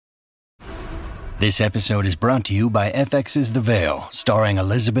This episode is brought to you by FX's The Veil, starring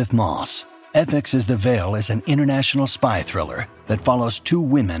Elizabeth Moss. FX's The Veil is an international spy thriller that follows two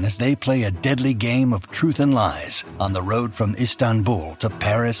women as they play a deadly game of truth and lies on the road from Istanbul to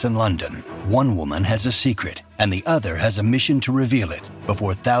Paris and London. One woman has a secret, and the other has a mission to reveal it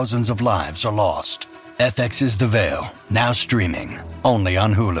before thousands of lives are lost. FX's The Veil, now streaming, only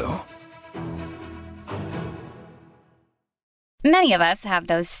on Hulu. Many of us have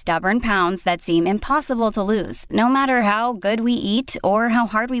those stubborn pounds that seem impossible to lose, no matter how good we eat or how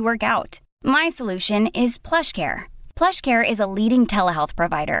hard we work out. My solution is PlushCare. PlushCare is a leading telehealth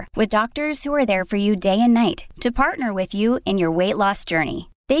provider with doctors who are there for you day and night to partner with you in your weight loss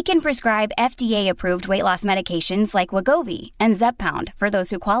journey. They can prescribe FDA-approved weight loss medications like Wegovy and Zepbound for those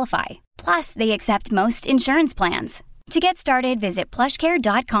who qualify. Plus, they accept most insurance plans. To get started, visit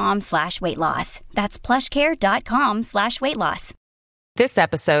plushcare.com/weightloss. That's plushcare.com/weightloss. This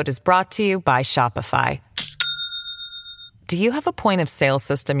episode is brought to you by Shopify. Do you have a point of sale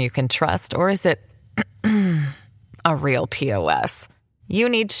system you can trust, or is it a real POS? You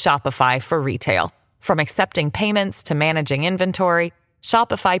need Shopify for retail. From accepting payments to managing inventory,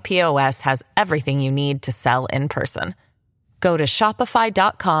 Shopify POS has everything you need to sell in person. Go to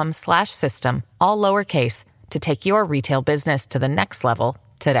shopify.com/system, all lowercase, to take your retail business to the next level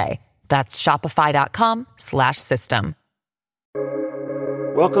today. That's shopify.com/system.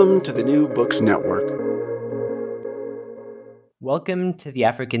 Welcome to the New Books Network. Welcome to the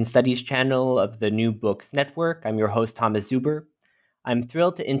African Studies channel of the New Books Network. I'm your host, Thomas Zuber. I'm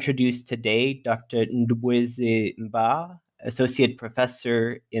thrilled to introduce today Dr. Ndubweze Mba, Associate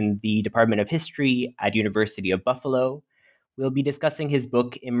Professor in the Department of History at University of Buffalo. We'll be discussing his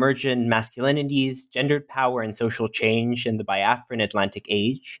book, Emergent Masculinities, Gendered Power and Social Change in the Biafran Atlantic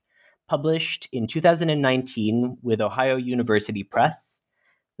Age, published in 2019 with Ohio University Press.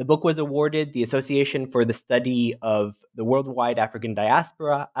 The book was awarded the Association for the Study of the Worldwide African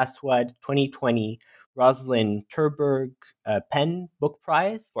Diaspora, ASWAD 2020 Rosalind Terberg Penn Book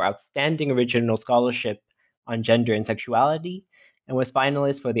Prize for Outstanding Original Scholarship on Gender and Sexuality, and was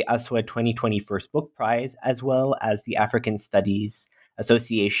finalist for the ASWAD 2020 First Book Prize, as well as the African Studies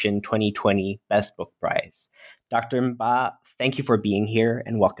Association 2020 Best Book Prize. Dr. Mba, thank you for being here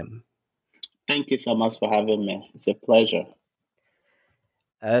and welcome. Thank you so much for having me. It's a pleasure.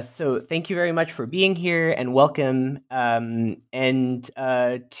 So thank you very much for being here and welcome.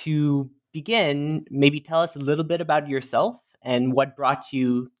 To begin, maybe tell us a little bit about yourself and what brought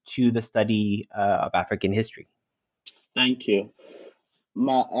you to the study of African history. Thank you.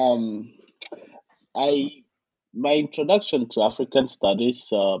 My introduction to African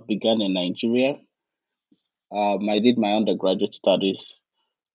studies began in Nigeria. I did my undergraduate studies,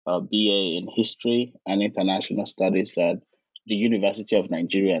 BA in History and International Studies at the University of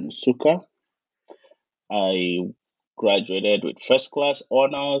Nigeria in Nsukka. I graduated with first class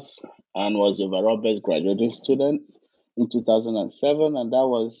honors and was overall best graduating student in 2007, and that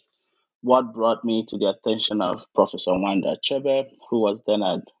was what brought me to the attention of Professor Wanda Achebe, who was then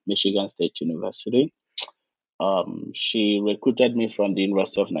at Michigan State University. She recruited me from the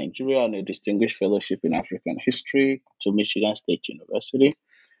University of Nigeria on a distinguished fellowship in African history to Michigan State University,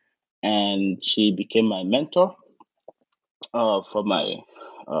 and she became my mentor for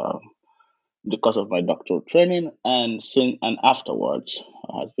the course of my doctoral training, and afterwards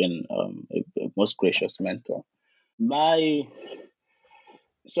has been a most gracious mentor.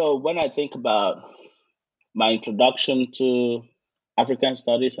 So when I think about my introduction to African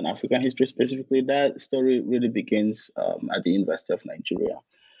studies and African history specifically, that story really begins at the University of Nigeria.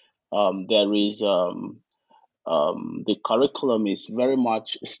 The curriculum is very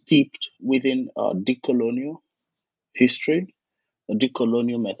much steeped within decolonial history,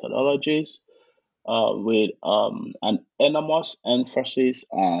 decolonial methodologies, with an enormous emphasis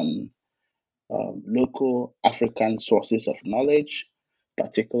on local African sources of knowledge,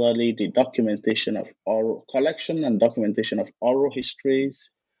 particularly the collection and documentation of oral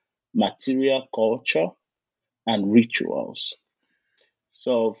histories, material culture, and rituals.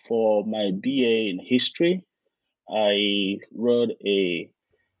 So for my BA in history, I wrote a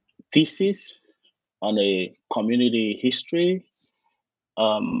thesis on a community history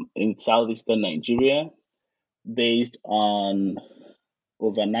in southeastern Nigeria based on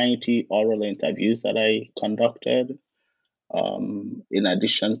over 90 oral interviews that I conducted, in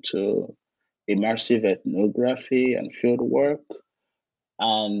addition to immersive ethnography and field work,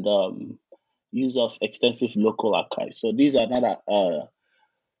 and use of extensive local archives. So these are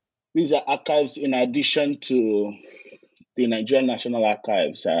archives in addition to the Nigerian National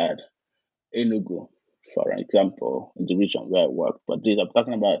Archives at Enugu, for example, in the region where I work. But I'm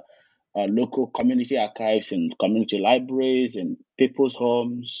talking about local community archives and community libraries and people's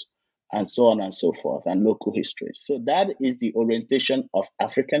homes and so on and so forth, and local histories. So that is the orientation of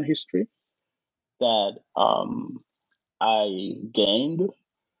African history that I gained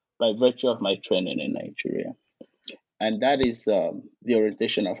by virtue of my training in Nigeria. And that is the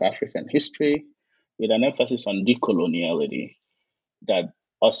orientation of African history with an emphasis on decoloniality that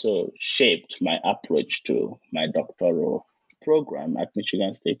also shaped my approach to my doctoral program at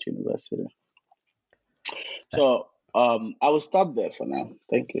Michigan State University. So I will stop there for now.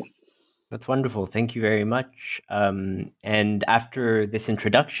 Thank you. That's wonderful. Thank you very much. And after this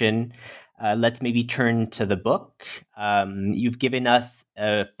introduction, let's maybe turn to the book. You've given us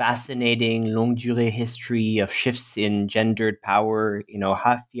a fascinating longue durée history of shifts in gendered power in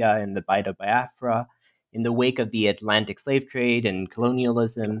Ohafia and the Bight Biafra in the wake of the Atlantic slave trade and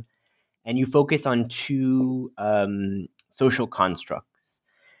colonialism. And you focus on two social constructs,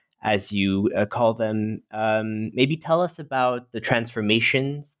 as you call them. Maybe tell us about the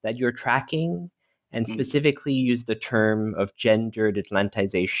transformations that you're tracking, and specifically use the term of gendered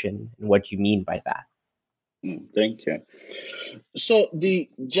Atlantization and what you mean by that. Thank you. So the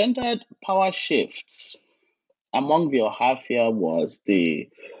gendered power shifts among the Ohafia was the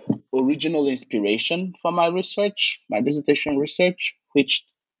original inspiration for my research, my dissertation research, which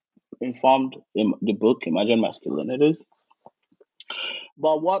informed the book Emergent Masculinities.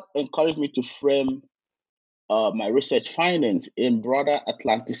 But what encouraged me to frame my research findings in broader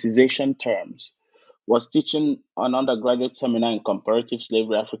Atlanticization terms was teaching an undergraduate seminar in comparative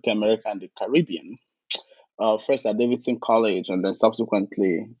slavery, African America, and the Caribbean, first at Davidson College and then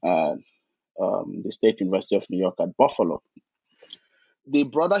subsequently at the State University of New York at Buffalo. The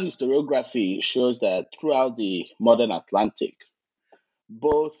broader historiography shows that throughout the modern Atlantic,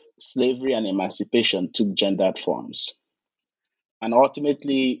 both slavery and emancipation took gendered forms and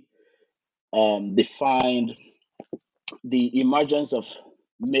ultimately defined the emergence of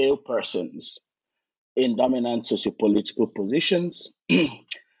male persons in dominant sociopolitical positions,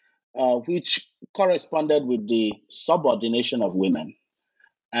 which corresponded with the subordination of women.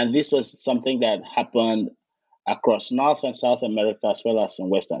 And this was something that happened across North and South America, as well as in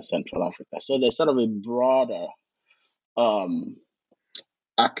West and Central Africa. So there's sort of a broader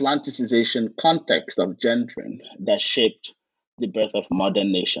Atlanticization context of gendering that shaped the birth of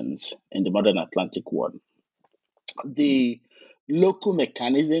modern nations in the modern Atlantic world. The local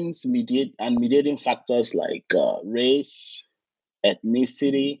mechanisms mediating factors like race,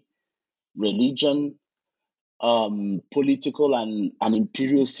 ethnicity, religion, political and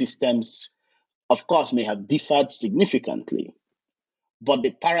imperial systems, of course, may have differed significantly, but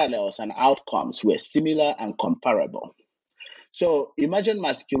the parallels and outcomes were similar and comparable. So Emergent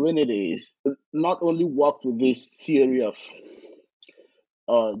Masculinities not only worked with this theory of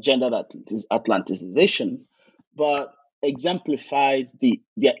gender Atlanticization, but exemplifies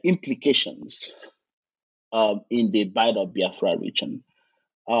their implications in the Bight of Biafra region.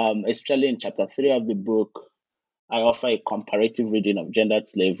 Especially in chapter 3 of the book, I offer a comparative reading of gendered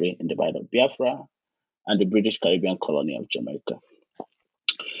slavery in the Bight of Biafra and the British Caribbean colony of Jamaica.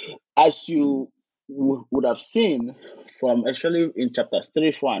 As you would have seen from actually in chapters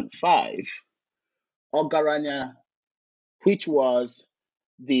 3, 4, and 5, Ogaranya, which was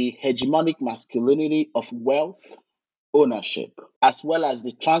the hegemonic masculinity of wealth ownership, as well as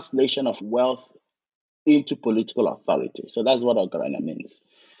the translation of wealth into political authority. So that's what Ogaranya means.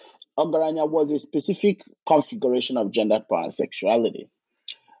 Ogaranya was a specific configuration of gender power and sexuality.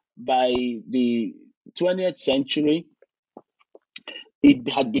 By the 20th century, it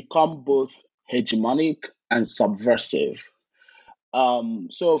had become both hegemonic and subversive.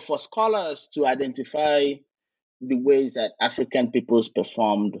 So for scholars to identify the ways that African peoples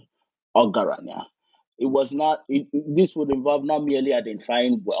performed Ogaranya, this would involve not merely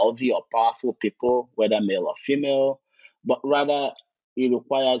identifying wealthy or powerful people, whether male or female, but rather it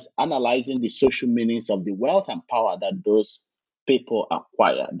requires analyzing the social meanings of the wealth and power that those people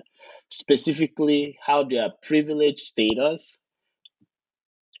acquired, specifically how their privileged status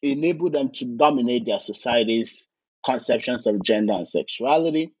enabled them to dominate their society's conceptions of gender and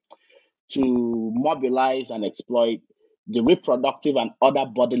sexuality, to mobilize and exploit the reproductive and other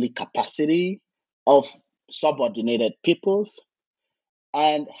bodily capacity of subordinated peoples,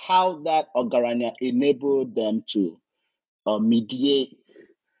 and how that Ogaranya enabled them to mediate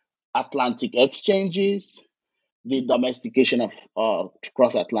Atlantic exchanges, the domestication of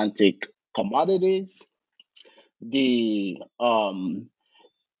cross-Atlantic commodities, the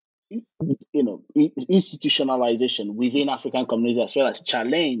institutionalization within African communities, as well as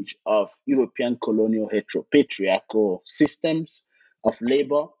challenge of European colonial heteropatriarchal systems of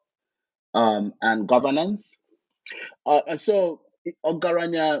labor and governance. And so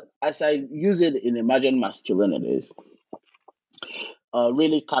Ogaranya, as I use it in Emergent Masculinities,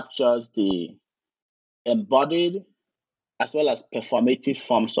 really captures the embodied as well as performative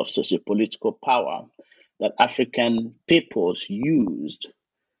forms of sociopolitical power that African peoples used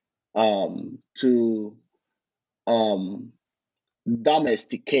to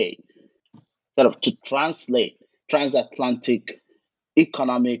domesticate, sort of to translate transatlantic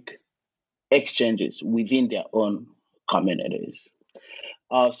economic exchanges within their own communities.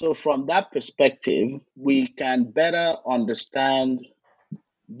 So, from that perspective, we can better understand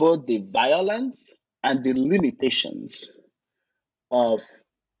both the violence and the limitations of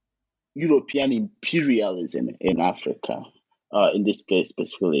European imperialism in Africa, in this case,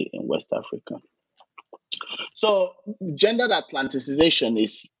 specifically in West Africa. So, gendered Atlanticization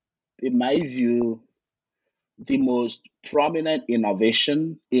is, in my view, the most prominent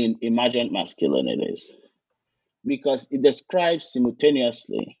innovation in emergent masculinities because it describes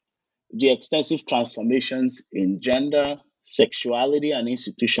simultaneously the extensive transformations in gender, sexuality, and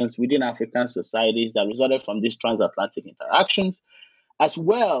institutions within African societies that resulted from these transatlantic interactions, as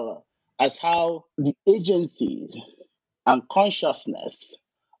well as how the agencies and consciousness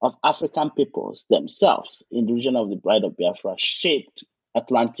of African peoples themselves in the region of the Bride of Biafra shaped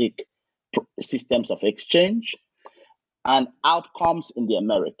Atlantic systems of exchange and outcomes in the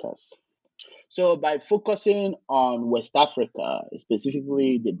Americas. So, by focusing on West Africa,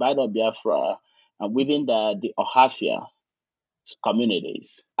 specifically the Bride of Biafra, and within the Ohafia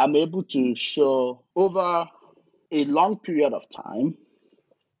communities, I'm able to show over a long period of time,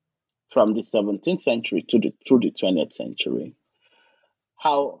 from the 17th century through the 20th century,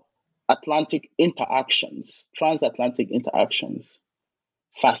 how transatlantic interactions,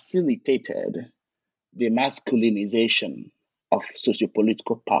 facilitated the masculinization of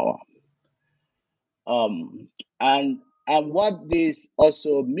sociopolitical power. And what this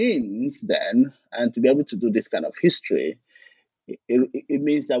also means then, and to be able to do this kind of history, it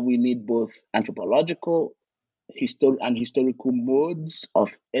means that we need both anthropological and historical modes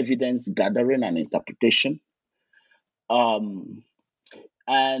of evidence gathering and interpretation. And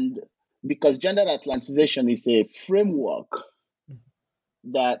because gendered Atlanticization is a framework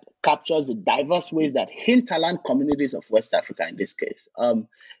that captures the diverse ways that hinterland communities of West Africa, in this case,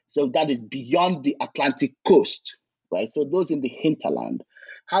 so that is beyond the Atlantic coast, right? So those in the hinterland,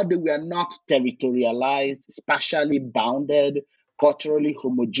 how they were not territorialized, spatially bounded, culturally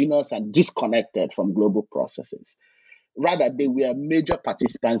homogeneous, and disconnected from global processes. Rather, they were major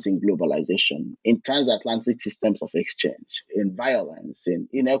participants in globalization, in transatlantic systems of exchange, in violence, in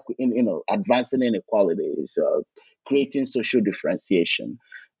advancing inequalities, creating social differentiation,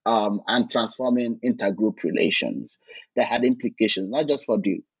 and transforming intergroup relations that had implications not just for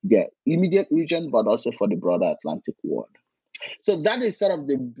their immediate region, but also for the broader Atlantic world. So that is sort of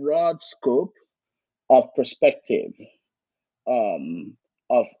the broad scope of perspective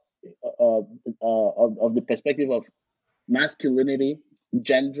of the perspective of masculinity,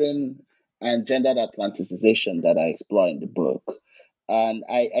 gendering, and gendered Atlanticization that I explore in the book. And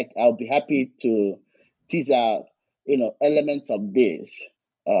I'll be happy to tease out, elements of this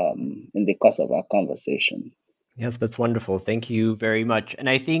in the course of our conversation. Yes, that's wonderful. Thank you very much. And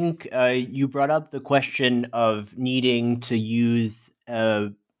I think you brought up the question of needing to use a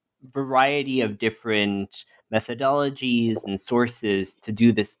variety of different methodologies and sources to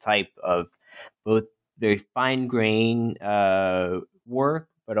do this type of both very fine grain work,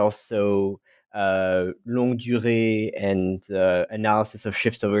 but also longue durée and analysis of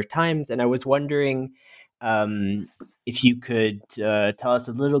shifts over times. And I was wondering if you could tell us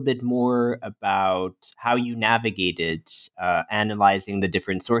a little bit more about how you navigated analyzing the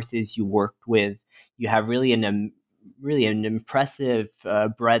different sources you worked with. You have really an impressive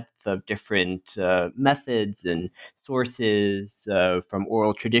breadth of different methods and sources from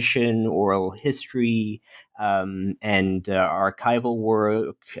oral tradition, oral history, and archival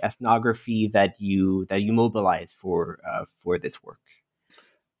work, ethnography that you mobilize for this work.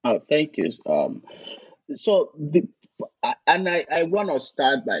 Thank you. I want to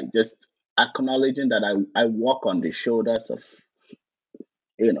start by just acknowledging that I walk on the shoulders of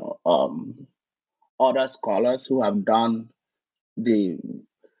other scholars who have done the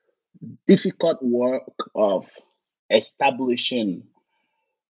difficult work of establishing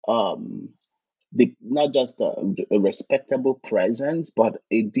not just a respectable presence, but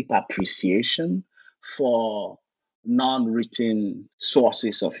a deep appreciation for non-written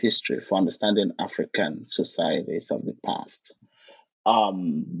sources of history for understanding African societies of the past. I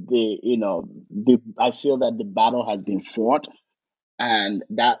feel that the battle has been fought, And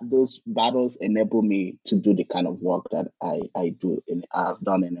that those battles enable me to do the kind of work that I've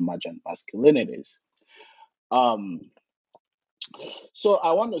done in emergent masculinities. Um, so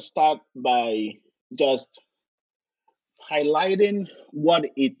I want to start by just highlighting what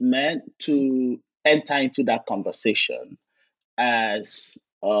it meant to enter into that conversation as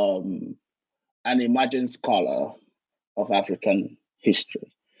an emerging scholar of African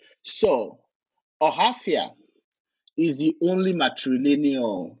history. So, Ohafia is the only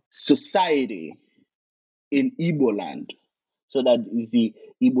matrilineal society in Igbo land. So that is the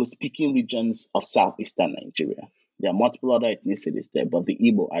Igbo-speaking regions of southeastern Nigeria. There are multiple other ethnicities there, but the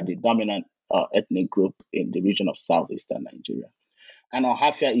Igbo are the dominant ethnic group in the region of southeastern Nigeria. And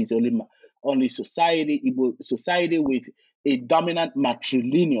Ohafia is only society, Igbo society with a dominant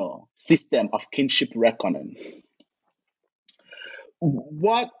matrilineal system of kinship reckoning.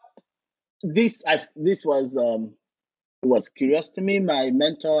 What this was curious to me. My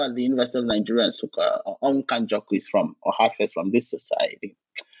mentor at the University of Nigeria, Nsukka, Onkanjoku, is from Ohafia, from this society.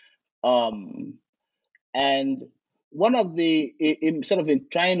 And one of the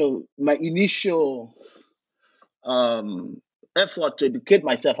my initial effort to educate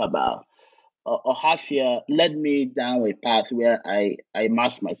myself about Ohafia led me down a path where I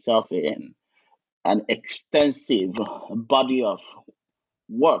immersed myself in an extensive body of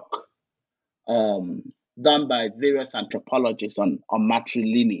work done by various anthropologists on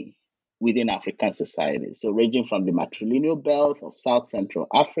matrilineal within African societies. So ranging from the matrilineal belt of South Central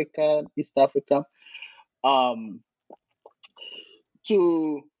Africa, East Africa,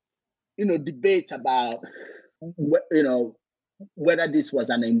 to debates about whether this was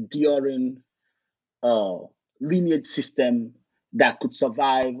an enduring lineage system that could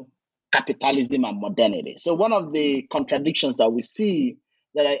survive capitalism and modernity. So one of the contradictions that we see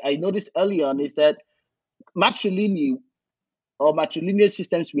that I noticed early on is that matrilineal or matrilineal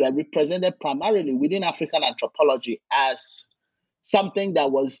systems were represented primarily within African anthropology as something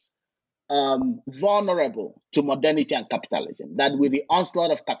that was vulnerable to modernity and capitalism. That with the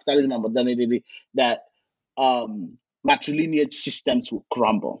onslaught of capitalism and modernity, that matrilineal systems will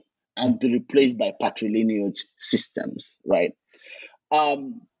crumble and be replaced by patrilineal systems, right?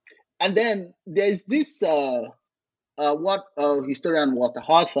 And then there's this what historian Walter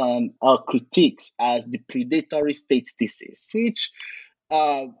Hawthorne critiques as the predatory state thesis, which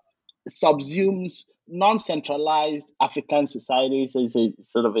subsumes non-centralized African societies. Is a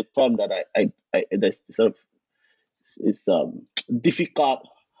sort of a term that that's sort of is difficult,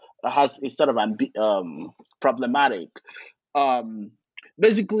 is sort of problematic.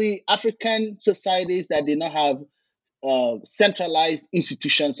 Basically, African societies that did not have centralized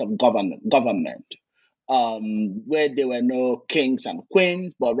institutions of government, where there were no kings and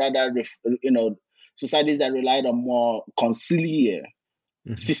queens, but rather, societies that relied on more conciliar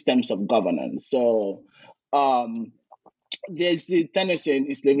systems of governance. So there's a tendency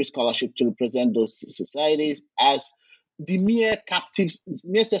in slavery scholarship to represent those societies as the mere captive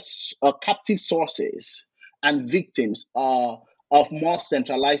sources and victims of more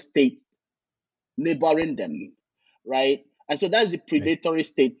centralized state neighboring them, right? And so that's the predatory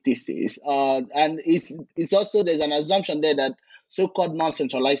state thesis. And it's also, there's an assumption there that so-called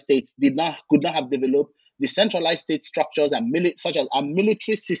non-centralized states could not have developed the centralized state structures and such as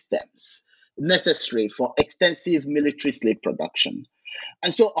military systems necessary for extensive military slave production.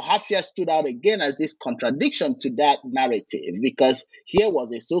 And so Ohafia stood out again as this contradiction to that narrative, because here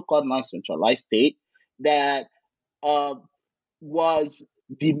was a so-called non-centralized state that was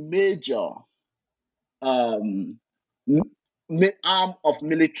the major arm of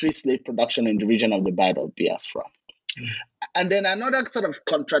military slave production in the region of the Bight of Biafra. And then another sort of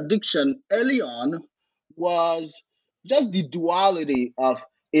contradiction early on was just the duality of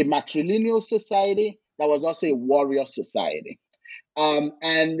a matrilineal society that was also a warrior society. And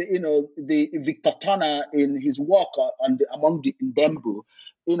the Victor Turner, in his work among the Ndembu,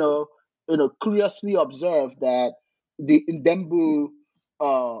 curiously observed that the Ndembu,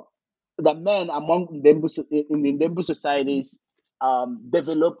 the men among Ndembu in the Ndembu societies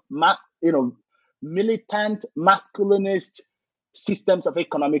developed, militant masculinist systems of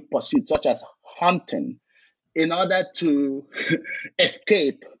economic pursuit, such as hunting, in order to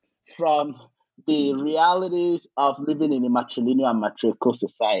escape from the realities of living in a matrilineal and matriarchal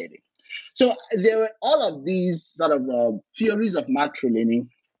society. So there were all of these sort of theories of matrilineal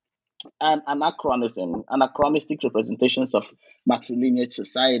and anachronistic representations of matrilineal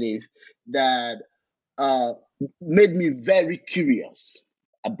societies that made me very curious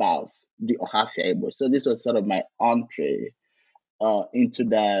about the Ohafia Igbo. So this was sort of my entree into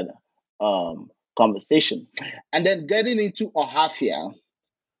that conversation. And then getting into Ohafia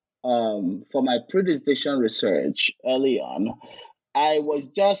for my predissertation research early on, I was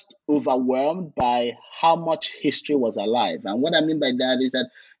just overwhelmed by how much history was alive. And what I mean by that is that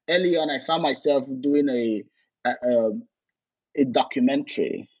early on, I found myself doing a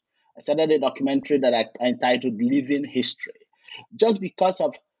documentary. I started a documentary that I entitled Living History, just because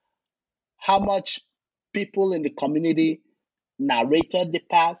of how much people in the community narrated the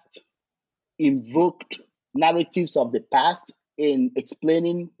past, invoked narratives of the past in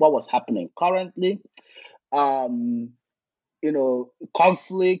explaining what was happening currently. Um,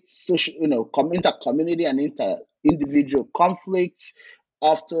 Conflicts, social, inter-community and inter-individual conflicts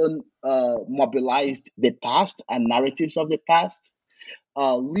often mobilized the past and narratives of the past.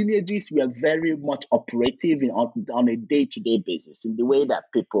 Lineages were very much operative on a day-to-day basis in the way that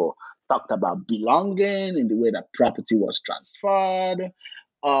people talked about belonging, in the way that property was transferred,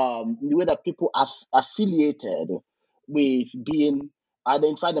 in the way that people affiliated with being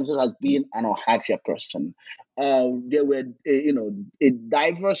identified themselves as being an Ohafia person. There were,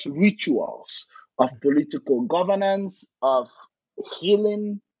 diverse rituals of political governance, of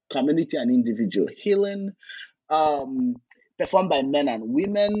healing, community and individual healing, um, performed by men and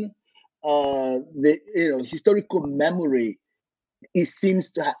women. The historical memory, it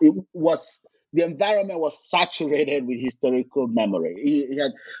seems to have, it was the environment was saturated with historical memory. It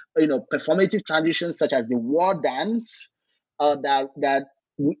had, performative traditions such as the war dance that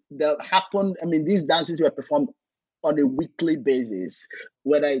happened. I mean, these dances were performed on a weekly basis,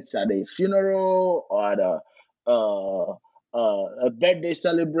 whether it's at a funeral or at a birthday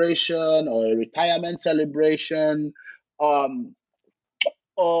celebration or a retirement celebration, um,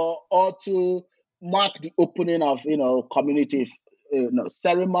 or to mark the opening of community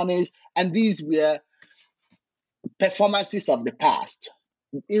ceremonies. And these were performances of the past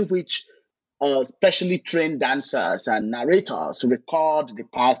in which specially trained dancers and narrators record the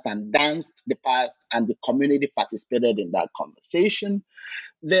past and danced the past, and the community participated in that conversation.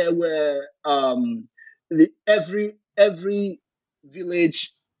 There were every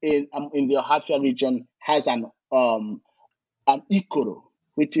village in the Ohafia region has an ikoro,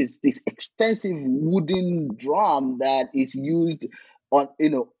 which is this extensive wooden drum that is used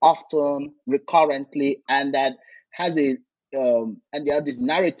often recurrently, and that has and there are these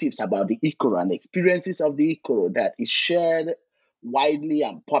narratives about the ikoro and experiences of the ikoro that is shared widely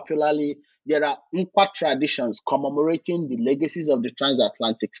and popularly. There are Nkwa traditions commemorating the legacies of the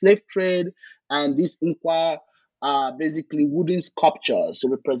transatlantic slave trade, and these Nkwa are basically wooden sculptures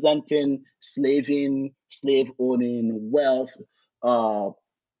representing slaving, slave owning, wealth, uh,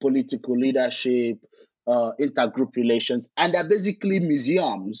 political leadership, intergroup relations, and they're basically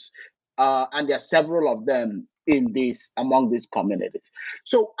museums, and there are several of them among these communities.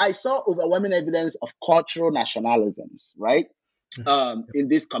 So I saw overwhelming evidence of cultural nationalisms, right, in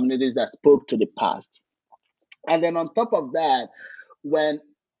these communities that spoke to the past. And then on top of that, when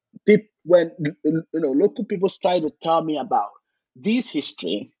when local people try to tell me about this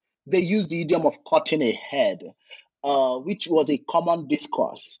history, they use the idiom of cutting a head, which was a common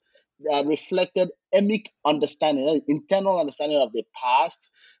discourse that reflected emic understanding, internal understanding of the past,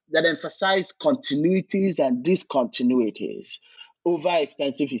 that emphasized continuities and discontinuities over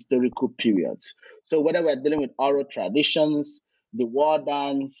extensive historical periods. So whether we're dealing with oral traditions, the war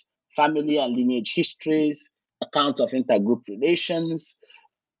dance, family and lineage histories, accounts of intergroup relations,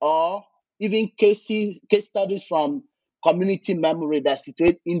 or even case studies from community memory that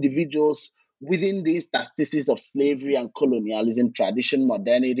situate individuals within the interstices of slavery and colonialism, tradition,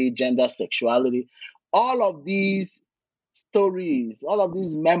 modernity, gender, sexuality. All of these stories, all of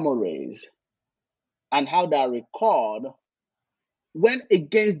these memories, and how they are recorded went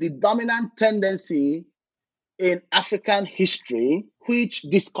against the dominant tendency in African history, which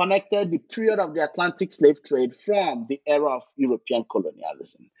disconnected the period of the Atlantic slave trade from the era of European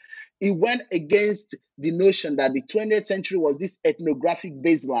colonialism. It went against the notion that the 20th century was this ethnographic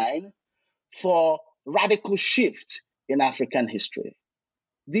baseline for radical shift in African history.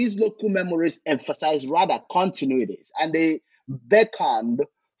 These local memories emphasize rather continuities, and they beckoned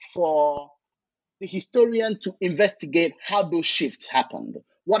for the historian to investigate how those shifts happened.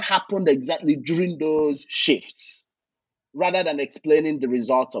 What happened exactly during those shifts, rather than explaining the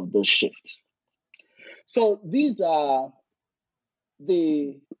results of those shifts. So these are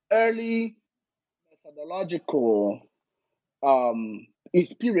the early methodological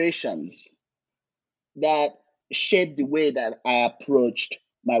inspirations that shaped the way that I approached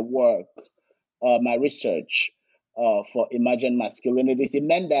my work, my research for emergent masculinities. It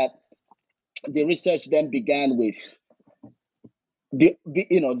meant that the research then began with the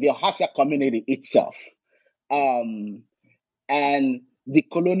Ohafia community itself, and the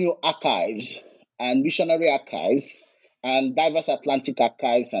colonial archives and missionary archives and diverse Atlantic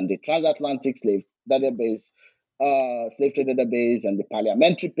archives and the transatlantic slave trade database and the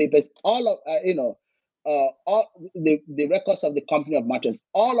parliamentary papers, all of all the records of the Company of Merchants,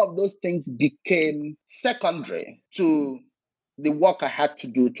 all of those things became secondary to the work I had to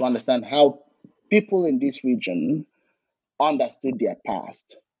do to understand how people in this region understood their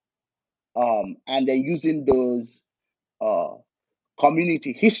past, and then using those uh,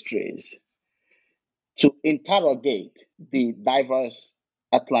 community histories to interrogate the diverse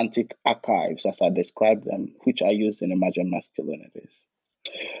Atlantic archives, as I described them, which are used in emergent masculinities.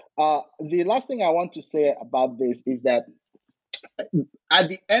 The last thing I want to say about this is that at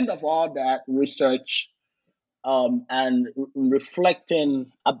the end of all that research, and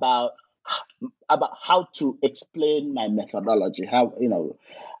reflecting about how to explain my methodology, how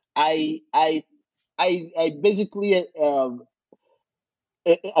I basically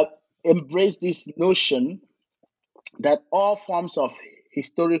embrace this notion that all forms of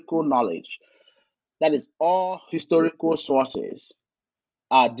historical knowledge, that is, all historical sources,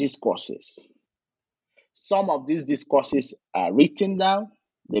 are discourses. Some of these discourses are written down,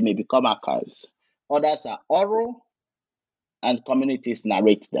 they may become archives. Others are oral, and communities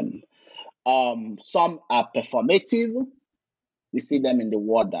narrate them. Some are performative, we see them in the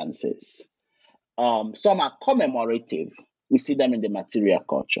war dances. Some are commemorative, we see them in the material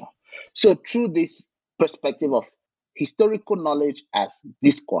culture. So, through this perspective of historical knowledge as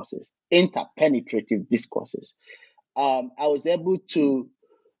discourses, interpenetrative discourses, I was able to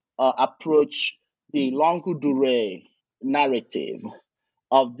approach the longue durée narrative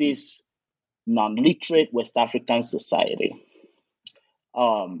of this non-literate West African society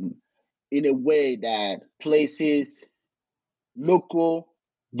in a way that places local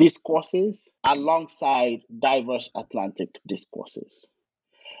discourses alongside diverse Atlantic discourses.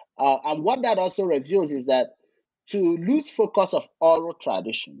 And what that also reveals is that to lose focus of oral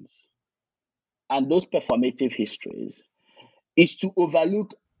traditions and those performative histories is to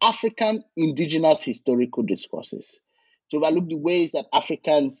overlook African indigenous historical discourses, to overlook the ways that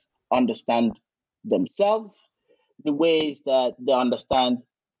Africans understand themselves, the ways that they understand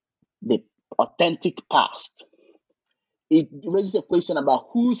the authentic past. It raises a question about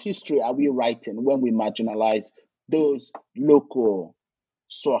whose history are we writing when we marginalize those local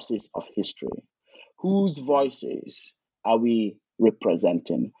sources of history? Whose voices are we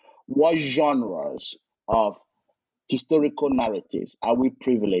representing? What genres of historical narratives are we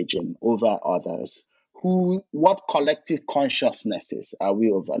privileging over others? What collective consciousnesses are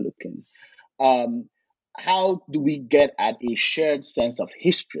we overlooking? How do we get at a shared sense of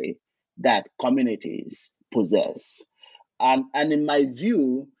history that communities possess? And in my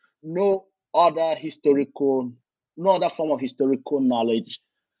view, no other form of historical knowledge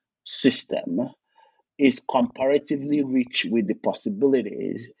system is comparatively rich with the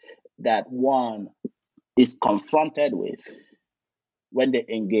possibilities that one is confronted with when they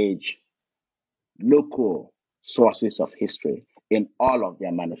engage local sources of history in all of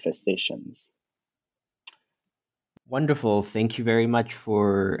their manifestations. Wonderful. Thank you very much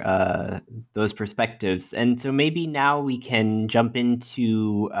for those perspectives. And so maybe now we can jump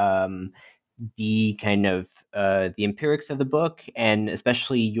into the kind of the empirics of the book, and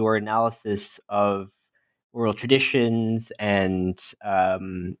especially your analysis of oral traditions and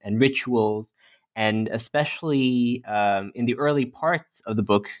rituals, and especially in the early parts of the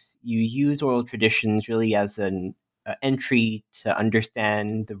books, you use oral traditions really as an entry to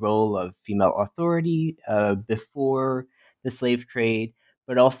understand the role of female authority before the slave trade,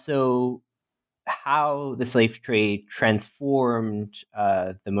 but also how the slave trade transformed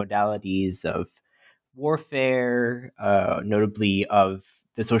the modalities of warfare, notably of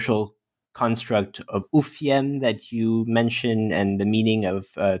the social construct of Ufiem that you mentioned, and the meaning of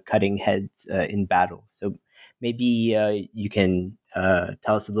cutting heads in battle. So maybe you can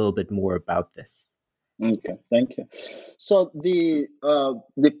tell us a little bit more about this. Okay, thank you. So the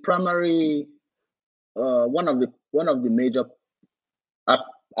primary one of the major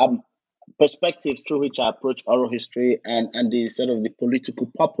perspectives through which I approach oral history, and the sort of the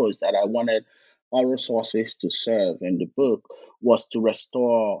political purpose that I wanted oral sources to serve in the book, was to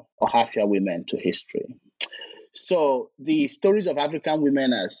restore Ohafia women to history. So the stories of African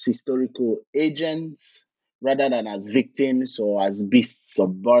women as historical agents rather than as victims or as beasts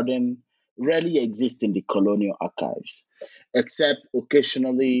of burden rarely exist in the colonial archives, except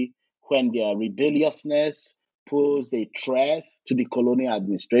occasionally when their rebelliousness posed a threat to the colonial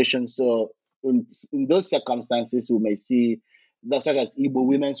administration. So in those circumstances, we may see such as the Igbo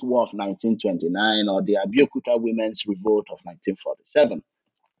Women's War of 1929 or the Abeokuta Women's Revolt of 1947.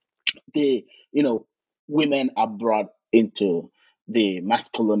 Women are brought into the mass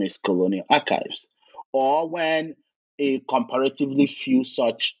colonist colonial archives, or when a comparatively few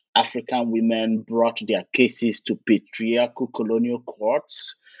such African women brought their cases to patriarchal colonial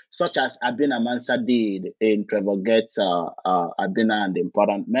courts, such as Abina Mansa did in Trevor Goetz's Abina and the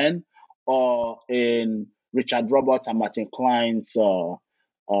Important Men, or in Richard Roberts and Martin Klein's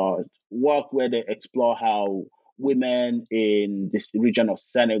work where they explore how women in this region of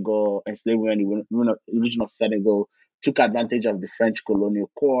Senegal, enslaved women in the region of Senegal, took advantage of the French colonial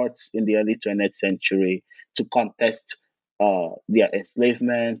courts in the early 20th century to contest their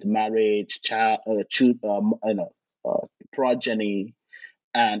enslavement, marriage, progeny,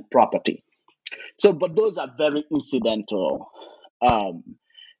 and property. So, but those are very incidental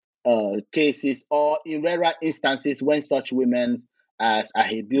cases, or in rarer instances when such women as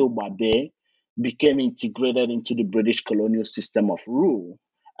Ahebil Babe became integrated into the British colonial system of rule,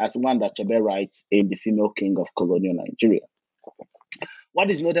 as Wanda Chebe writes in The Female King of Colonial Nigeria.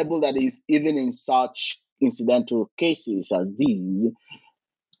 What is notable that is, even in such incidental cases as these,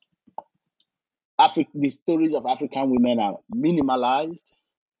 the stories of African women are minimalized,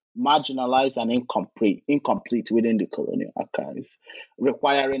 marginalized, and incomplete within the colonial archives,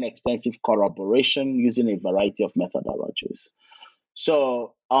 requiring extensive corroboration using a variety of methodologies.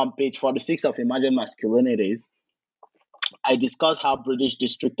 So on page 46 of Emerging Masculinities, I discuss how British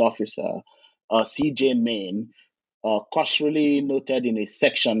District Officer C.J. Main cursorily noted in a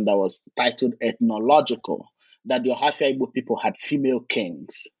section that was titled Ethnological that the Ohafia Igbo people had female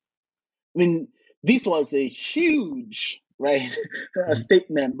kings. I mean, this was a huge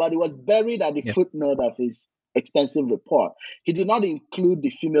statement, but it was buried at the footnote of his extensive report. He did not include the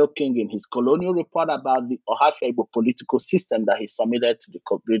female king in his colonial report about the Ohafia Igbo political system that he submitted to the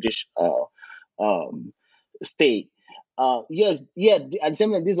British state. At the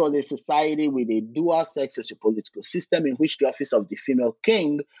same time, this was a society with a dual-sex sociopolitical system in which the office of the female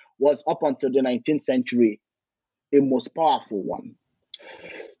king was, up until the 19th century, a most powerful one.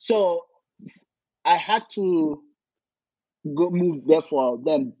 So I had to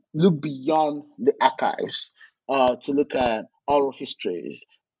then look beyond the archives to look at oral histories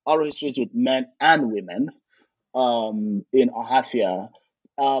with men and women in Ohafia.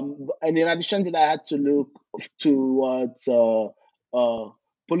 And in addition to that, I had to look towards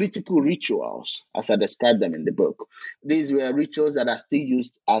political rituals, as I described them in the book. These were rituals that are still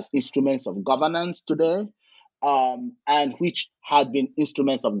used as instruments of governance today, and which had been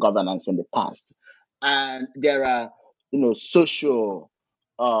instruments of governance in the past. And there are, social,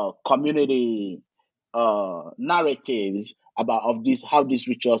 community narratives about how these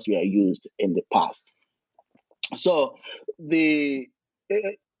rituals were used in the past. So the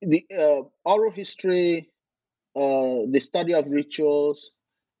oral history, the study of rituals,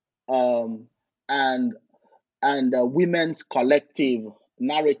 and women's collective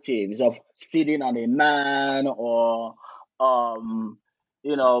narratives of sitting on a man, or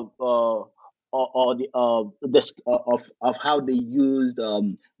of how they used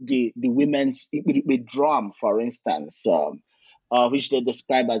the women's with drum, for instance, which they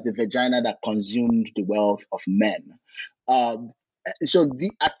describe as the vagina that consumed the wealth of men. So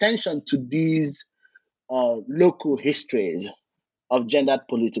the attention to these local histories of gendered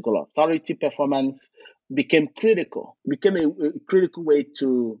political authority performance became a critical way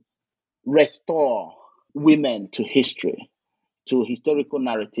to restore women to history, to historical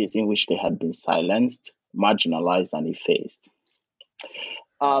narratives in which they had been silenced, marginalized, and effaced.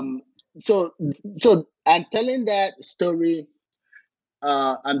 So I'm telling that story.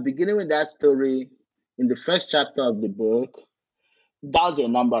 I'm beginning with that story in the first chapter of the book. Does a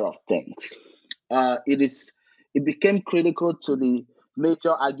number of things. It became critical to the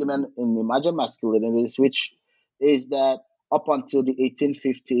major argument in Emerging Masculinities, which is that up until the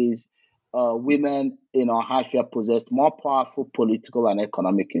 1850s, women in Ohafia possessed more powerful political and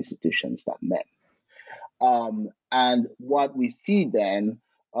economic institutions than men. And what we see then,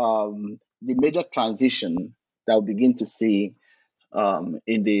 the major transition that we begin to see from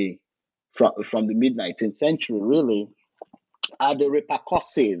the mid-19th century, really, are the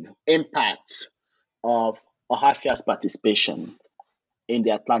repercussive impacts of Ohafia's participation in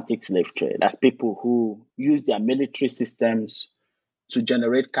the Atlantic slave trade as people who use their military systems to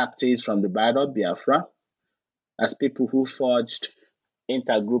generate captives from the Battle of Biafra, as people who forged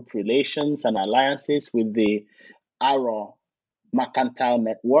intergroup relations and alliances with the Aro mercantile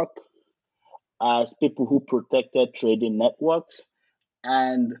network, as people who protected trading networks,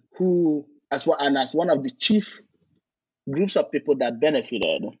 and who, as one of the chief groups of people that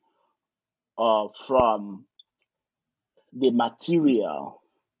benefited from the material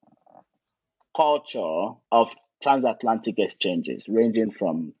culture of transatlantic exchanges, ranging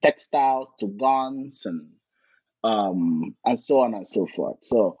from textiles to guns and so on and so forth.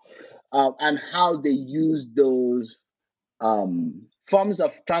 So, and how they use those forms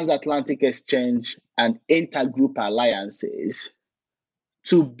of transatlantic exchange and intergroup alliances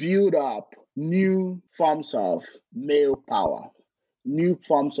to build up new forms of male power, new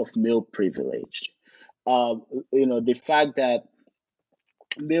forms of male privilege. The fact that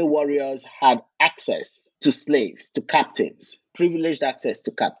male warriors had access to slaves, to captives, privileged access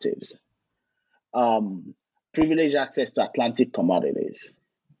to captives, privileged access to Atlantic commodities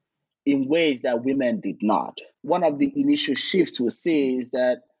in ways that women did not. One of the initial shifts we see is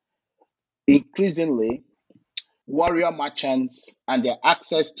that increasingly warrior merchants and their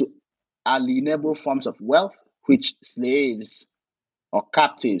access to alienable forms of wealth, which slaves or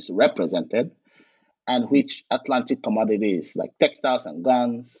captives represented, and which Atlantic commodities like textiles and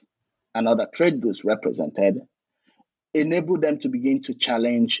guns and other trade goods represented, enabled them to begin to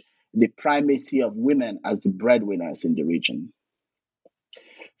challenge the primacy of women as the breadwinners in the region.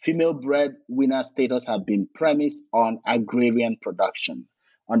 Female breadwinner status had been premised on agrarian production,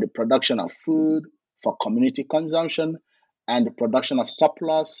 on the production of food for community consumption and the production of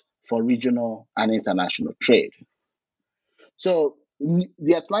surplus for regional and international trade. So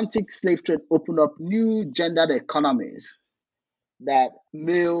the Atlantic slave trade opened up new gendered economies that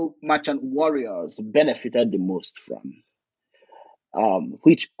male merchant warriors benefited the most from,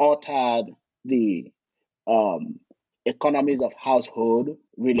 which altered the economies of household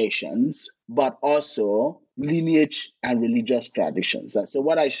relations, but also lineage and religious traditions. And so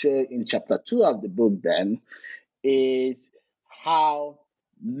what I show in chapter 2 of the book then is how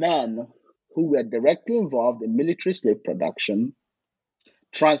men who were directly involved in military slave production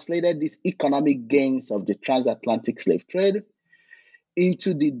translated these economic gains of the transatlantic slave trade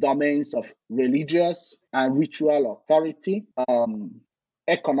into the domains of religious and ritual authority,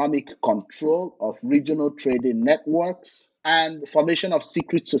 economic control of regional trading networks, and formation of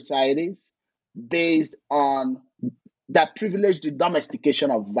secret societies based on that privileged the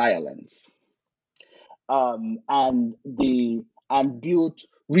domestication of violence, and built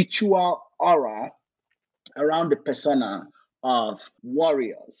ritual aura around the persona of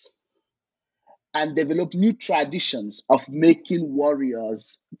warriors, and developed new traditions of making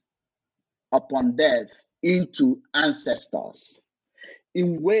warriors upon death into ancestors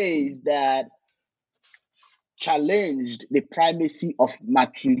in ways that challenged the primacy of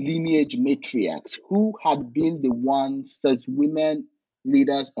matrilineage matriarchs, who had been the ones, as women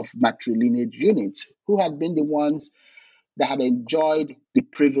leaders of matrilineage units, who had been the ones that had enjoyed the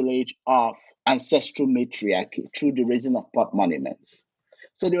privilege of ancestral matriarchy through the raising of pot monuments.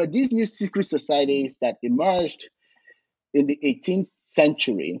 So there were these new secret societies that emerged in the 18th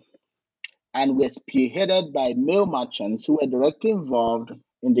century and were spearheaded by male merchants who were directly involved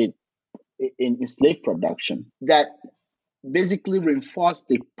in slave production, that basically reinforced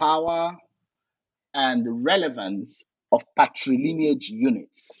the power and relevance of patrilineage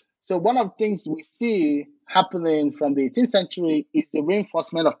units. So one of the things we see happening from the 18th century is the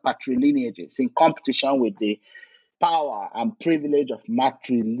reinforcement of patrilineages in competition with the power and privilege of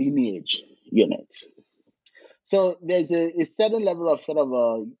matrilineage units. So there's a certain level of sort of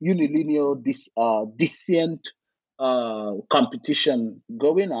a unilineal dissent competition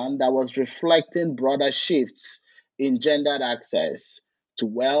going on that was reflecting broader shifts in gendered access to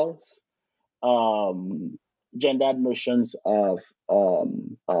wealth, gendered notions of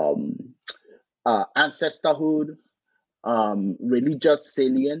ancestorhood, religious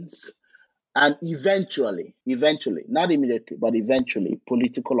salience, and eventually, not immediately, but eventually,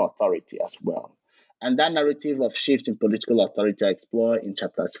 political authority as well. And that narrative of shift in political authority I explore in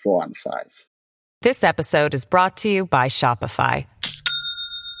chapters 4 and 5. This episode is brought to you by Shopify.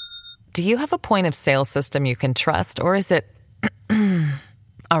 Do you have a point of sale system you can trust, or is it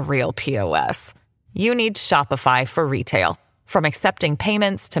a real POS? You need Shopify for retail. From accepting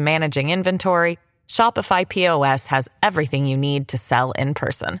payments to managing inventory, Shopify POS has everything you need to sell in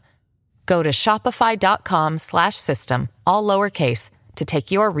person. Go to shopify.com/system, all lowercase, to take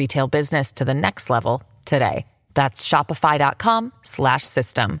your retail business to the next level today. That's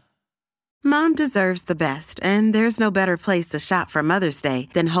shopify.com/system. Mom deserves the best, and there's no better place to shop for Mother's Day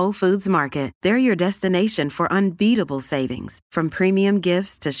than Whole Foods Market. They're your destination for unbeatable savings, from premium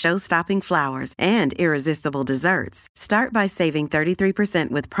gifts to show-stopping flowers and irresistible desserts. Start by saving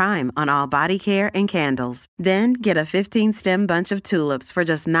 33% with Prime on all body care and candles. Then get a 15-stem bunch of tulips for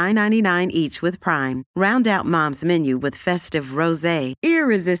just $9.99 each with Prime. Round out Mom's menu with festive rosé,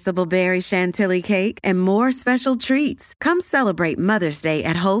 irresistible berry chantilly cake, and more special treats. Come celebrate Mother's Day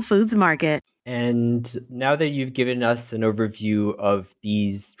at Whole Foods Market. And now that you've given us an overview of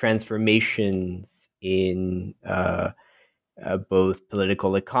these transformations in both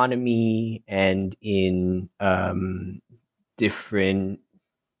political economy and in different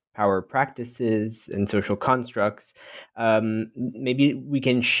power practices and social constructs, maybe we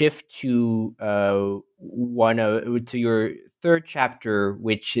can shift to to your third chapter,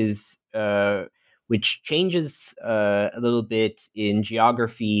 which changes a little bit in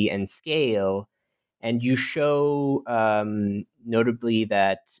geography and scale, and you show notably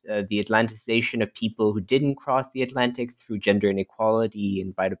that the Atlanticization of people who didn't cross the Atlantic through gender inequality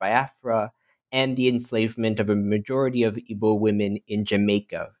in Bida Biafra, and the enslavement of a majority of Igbo women in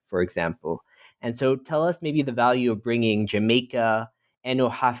Jamaica, for example. And so tell us maybe the value of bringing Jamaica and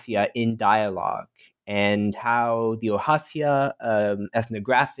Ohafia in dialogue, and how the Ohafia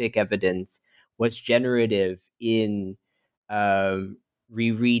ethnographic evidence was generative in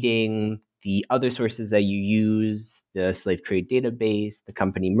rereading the other sources that you use, the slave trade database, the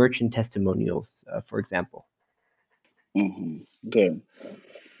company merchant testimonials, for example. Good.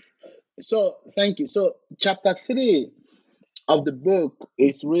 So, thank you. So, chapter 3 of the book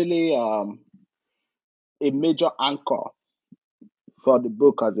is really a major anchor for the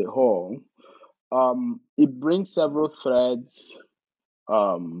book as a whole. It brings several threads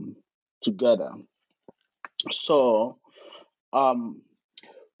together. So, by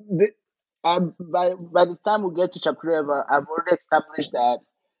the time we get to chapter 3, I've already established that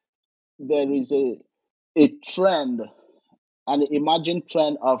there is a trend, an emerging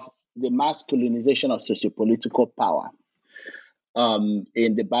trend of the masculinization of sociopolitical power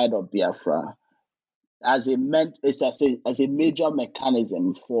in the Bida of Biafra as a major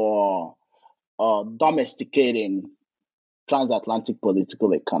mechanism for domesticating transatlantic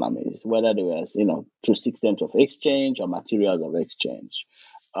political economies, whether they were, through systems of exchange or materials of exchange,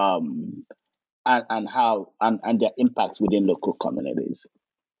 and their impacts within local communities.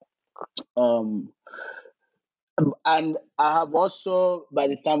 And I have also, by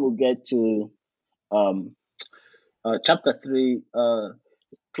the time we get to chapter 3,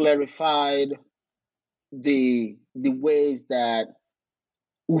 clarified the ways that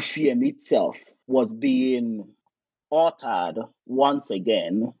Ufiem itself was being altered once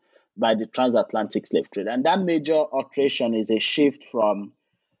again by the transatlantic slave trade. And that major alteration is a shift from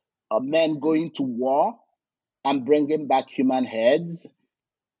men going to war and bringing back human heads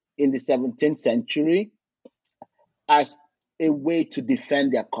in the 17th century as a way to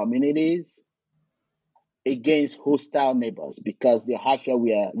defend their communities against hostile neighbors, because the Ohafia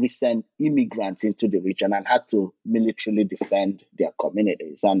were recent immigrants into the region and had to militarily defend their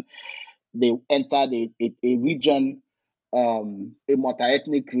communities. And they entered a region, a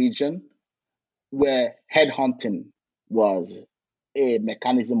multi-ethnic region, where headhunting was a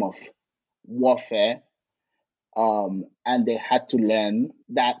mechanism of warfare. And they had to learn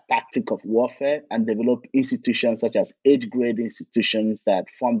that tactic of warfare and develop institutions such as age-grade institutions that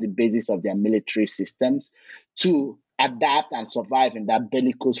form the basis of their military systems to adapt and survive in that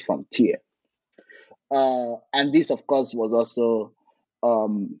bellicose frontier. And this, of course, was also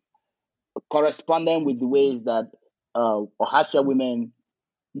corresponding with the ways that Ohafia women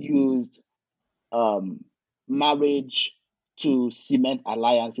used marriage to cement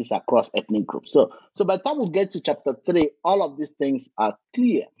alliances across ethnic groups. So by the time we get to chapter 3, all of these things are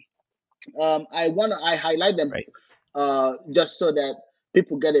clear. I highlight them just so that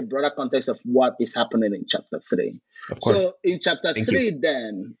people get a broader context of what is happening in chapter 3. So in chapter 3,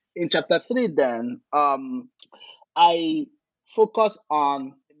 I focus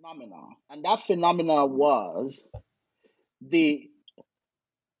on phenomena, and that phenomena was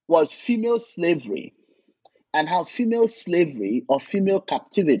female slavery, and how female slavery or female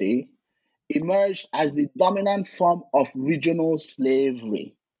captivity emerged as the dominant form of regional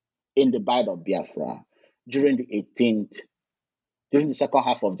slavery in the Bida of Biafra during the second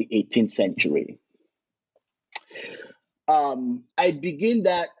half of the 18th century. I begin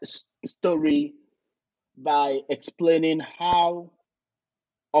that story by explaining how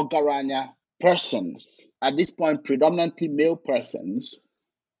Ogaranya persons, at this point predominantly male persons,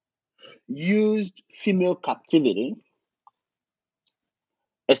 used female captivity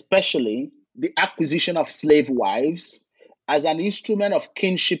especially the acquisition of slave wives as an instrument of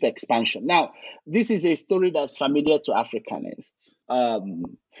kinship expansion. Now, this is a story that's familiar to Africanists,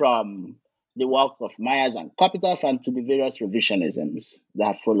 from the work of Myers and Kopitoff and to the various revisionisms that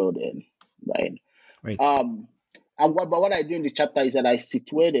have followed in, right? Right. But what I do in the chapter is that I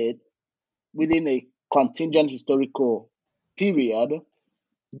situate it within a contingent historical period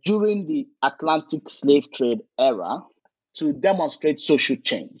during the Atlantic slave trade era to demonstrate social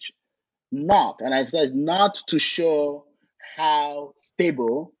change. And I've said not to show how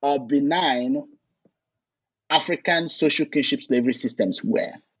stable or benign African social kinship slavery systems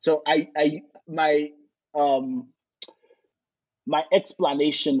were. So my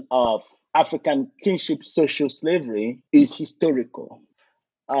explanation of African kinship social slavery is historical.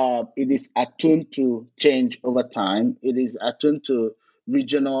 It is attuned to change over time. It is attuned to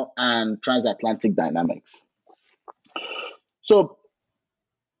regional and transatlantic dynamics. So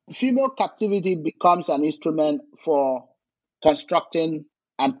female captivity becomes an instrument for constructing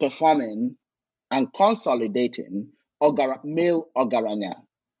and performing and consolidating male Ogaranya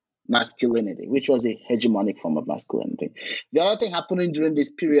masculinity, which was a hegemonic form of masculinity. The other thing happening during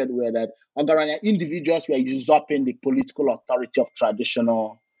this period were that Ogaranya individuals were usurping the political authority of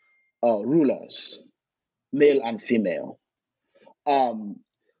traditional rulers, male and female.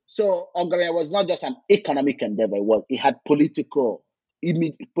 So Ogaranya was not just an economic endeavor; it had political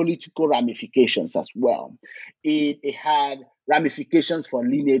ramifications as well. It had ramifications for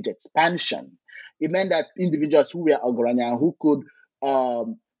lineage expansion. It meant that individuals who were Ogaranya who could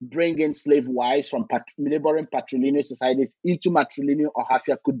bring in slave wives from neighboring patrilineal societies into matrilineal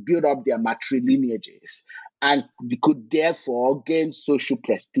Ohafia could build up their matrilineages and could therefore gain social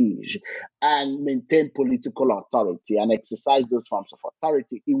prestige and maintain political authority and exercise those forms of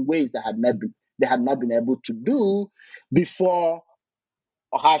authority in ways that they had not been able to do before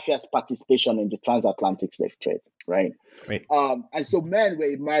Ohafia's participation in the transatlantic slave trade, right? Right. And so men were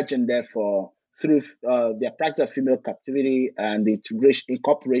emerging, therefore, through their practice of female captivity and the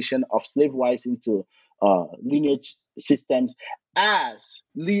incorporation of slave wives into lineage systems as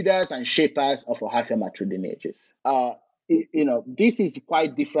leaders and shapers of Ohafia matrilineages. This is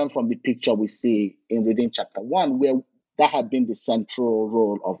quite different from the picture we see in reading chapter 1, where that had been the central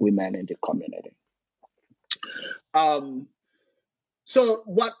role of women in the community. So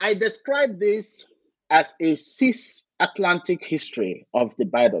what I describe this as a cis-Atlantic history of the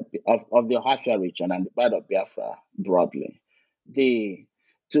Ohafia region and the Bight of Biafra broadly,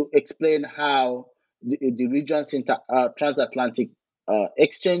 to explain how the region's transatlantic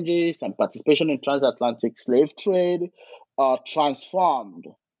exchanges and participation in transatlantic slave trade transformed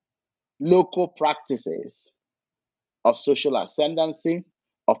local practices of social ascendancy,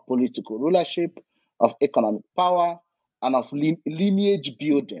 of political rulership, of economic power, and of lineage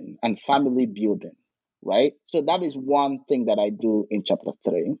building and family building, right? So that is one thing that I do in chapter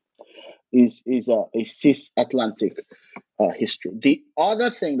 3, is a cis-Atlantic history. The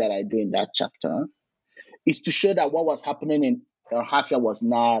other thing that I do in that chapter is to show that what was happening in Ohafia was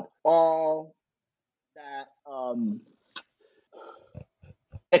not all that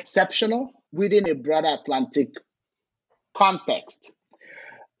exceptional within a broader Atlantic context.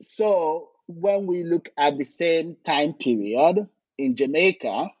 So when we look at the same time period in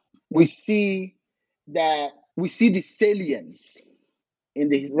Jamaica, we see the salience in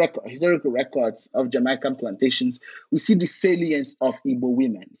the historical records of Jamaican plantations. We see the salience of Igbo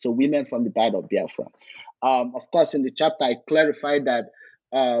women, so women from the Bight of Biafra. Of course, in the chapter, I clarified that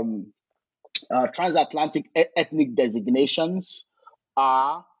transatlantic ethnic designations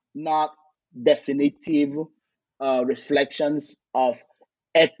are not definitive reflections of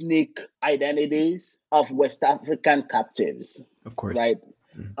ethnic identities of West African captives. Of course. Right?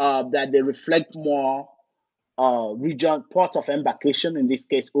 Mm-hmm. That they reflect more region, port of embarkation, in this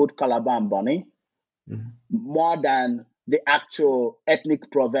case, Old Calabar and Bonny, mm-hmm. more than the actual ethnic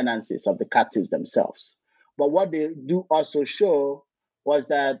provenances of the captives themselves. But what they do also show was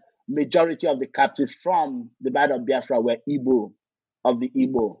that majority of the captives from the Bight of Biafra were Igbo, of the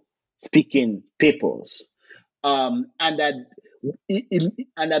Igbo-speaking peoples. And that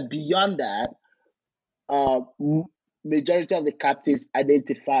beyond that, majority of the captives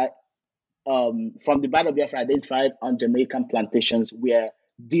identified from the Bight of Biafra identified on Jamaican plantations were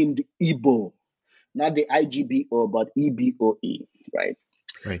deemed Igbo, not the IGBO, but EBOE, right?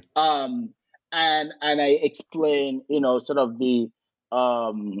 Right. And I explain, sort of the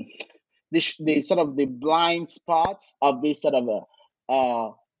sort of the blind spots of this sort of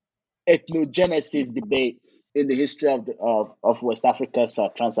ethnogenesis debate in the history of West Africa's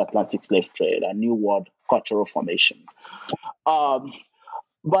transatlantic slave trade and New World cultural formation.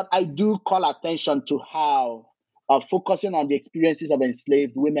 But I do call attention to how focusing on the experiences of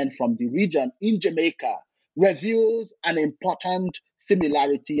enslaved women from the region in Jamaica reveals an important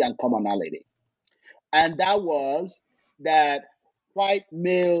similarity and commonality. And that was that white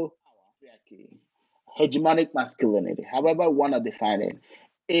male patriarchy, hegemonic masculinity, however you want to define it,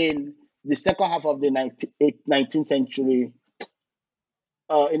 in the second half of the 19th century,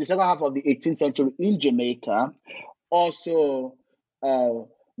 in the second half of the 18th century in Jamaica, also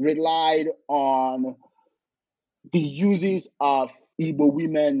relied on the uses of Igbo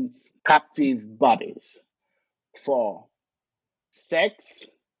women's captive bodies for sex,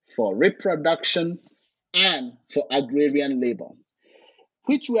 for reproduction, and for agrarian labor,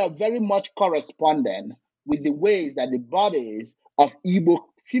 which were very much correspondent with the ways that the bodies of Igbo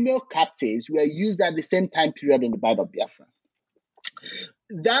female captives were used at the same time period in the Battle of Biafra.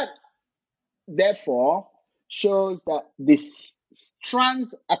 That, therefore, shows that this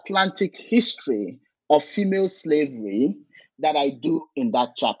transatlantic history of female slavery that I do in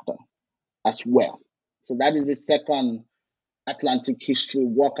that chapter as well. So that is the second Atlantic history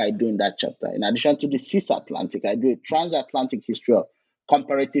work I do in that chapter. In addition to the cis-Atlantic, I do a transatlantic history of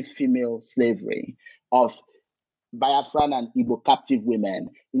comparative female slavery of Biafran and Igbo captive women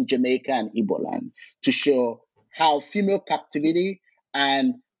in Jamaica and Igbo land to show how female captivity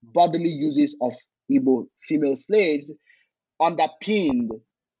and bodily uses of Igbo female slaves underpinned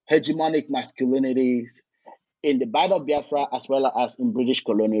hegemonic masculinities in the Battle of Biafra as well as in British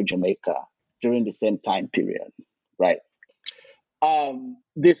colonial Jamaica during the same time period, right?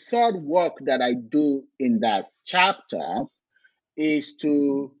 The third work that I do in that chapter is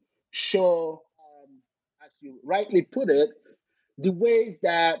to show, as you rightly put it, the ways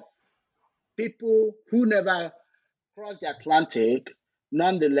that people who never crossed the Atlantic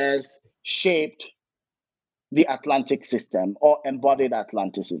nonetheless shaped the Atlantic system or embodied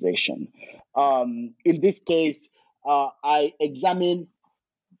Atlanticization. In this case, I examine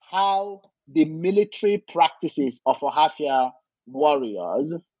how the military practices of Ohafia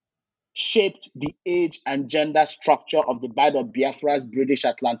warriors shaped the age and gender structure of the Battle of Biafra's British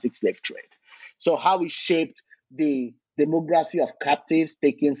Atlantic slave trade. So how it shaped the demography of captives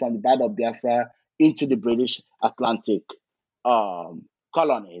taken from the Battle of Biafra into the British Atlantic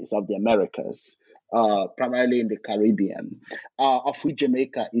colonies of the Americas, primarily in the Caribbean, of which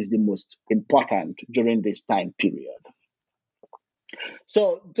Jamaica is the most important during this time period.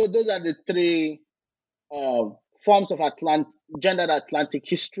 So those are the three forms of gendered Atlantic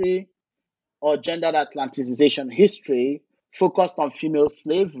history or gendered Atlanticization history focused on female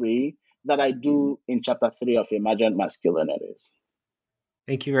slavery that I do in chapter 3 of Emergent Masculinities.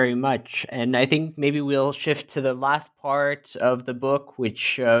 Thank you very much. And I think maybe we'll shift to the last part of the book,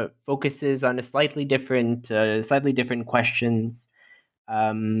 which focuses on a slightly different questions.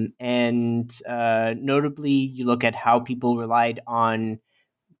 And notably, you look at how people relied on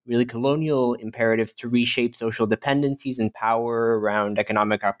really colonial imperatives to reshape social dependencies and power around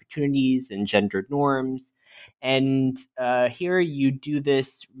economic opportunities and gendered norms. And here you do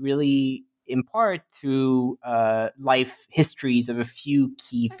this really in part through life histories of a few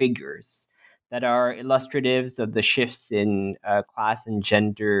key figures that are illustratives of the shifts in class and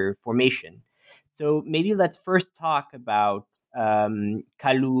gender formation. So maybe let's first talk about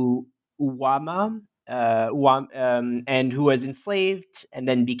Kalu Uwama, and who was enslaved and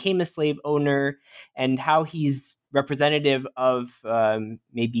then became a slave owner, and how he's representative of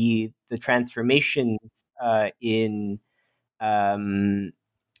maybe the transformations in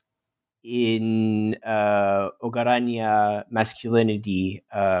Ogaranya masculinity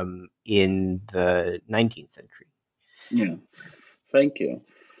in the 19th century. Yeah, thank you.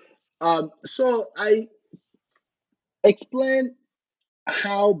 So I explain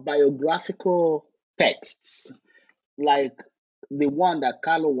how biographical texts like the one that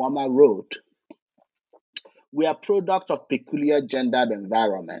Kalu Uwama wrote were products of peculiar gendered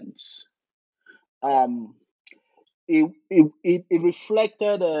environments. It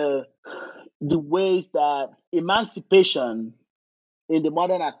reflected the ways that emancipation in the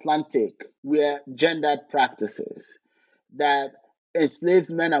modern Atlantic were gendered practices, that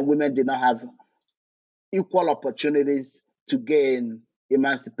enslaved men and women did not have equal opportunities to gain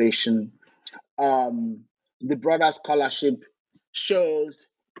emancipation. The broader scholarship shows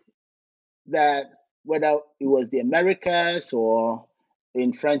that whether it was the Americas or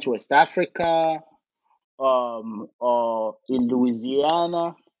in French West Africa, or in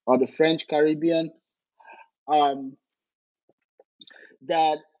Louisiana or the French Caribbean,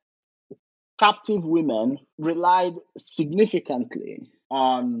 that captive women relied significantly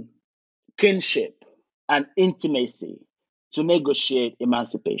on kinship and intimacy to negotiate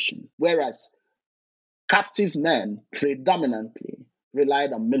emancipation, whereas captive men predominantly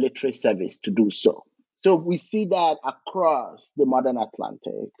relied on military service to do so. So we see that across the modern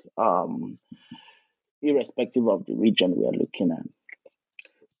Atlantic, irrespective of the region we are looking at.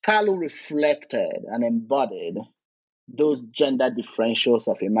 Kalu reflected and embodied those gender differentials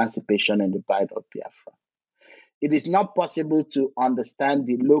of emancipation in the Bight of Biafra. It is not possible to understand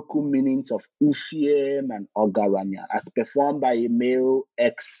the local meanings of Ufiem and Ogaranya as performed by a male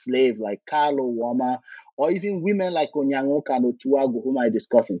ex-slave like Kalu Woma, or even women like Onyango and Otuagu, whom I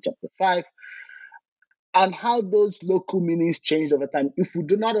discussed in chapter 5, and how those local meanings changed over time if we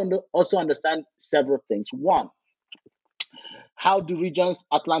do not also understand several things. One, how the region's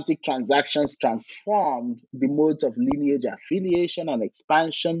Atlantic transactions transformed the modes of lineage affiliation and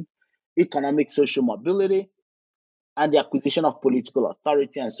expansion, economic social mobility, and the acquisition of political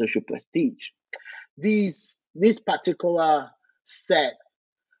authority and social prestige. This particular set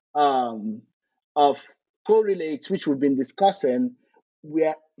of correlates, which we've been discussing,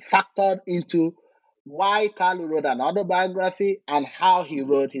 were factored into why Kalu wrote an autobiography and how he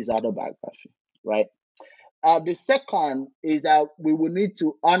wrote his autobiography, right? The second is that we will need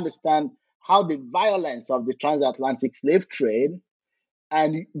to understand how the violence of the transatlantic slave trade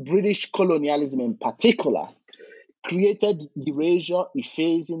and British colonialism in particular created erasure,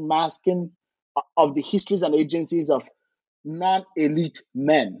 effacing, masking of the histories and agencies of non-elite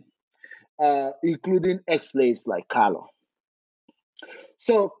men, including ex-slaves like Kalu.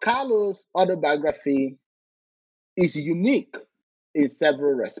 So Kalu's autobiography is unique in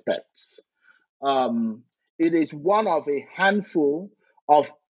several respects. It is one of a handful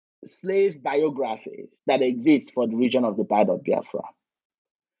of slave biographies that exist for the region of the Bight of Biafra.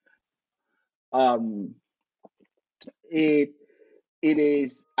 It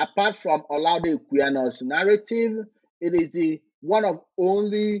is, apart from Olaudah Equiano's narrative, it is the one of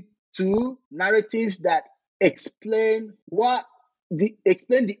only two narratives that explain the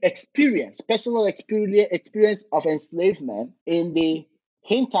personal experience of enslavement in the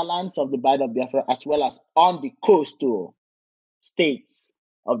hinterlands of the Bight of Biafra, as well as on the coastal states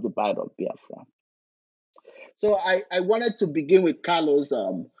of the Bight of Biafra. So I wanted to begin with Kalu's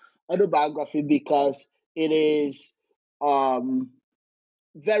autobiography because it is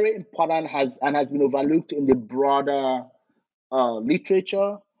very important has been overlooked in the broader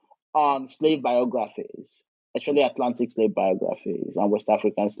literature on slave biographies, actually Atlantic slave biographies and West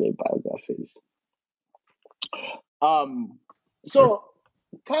African slave biographies. So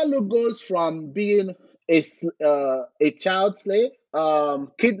Kalu goes from being a child slave,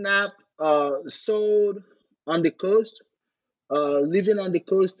 kidnapped, sold on the coast, living on the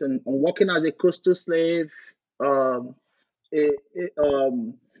coast and working as a coastal slave, and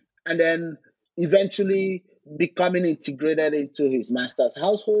then eventually becoming integrated into his master's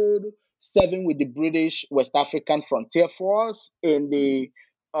household, serving with the British West African Frontier Force in the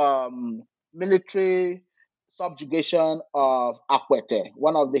military subjugation of Akwete,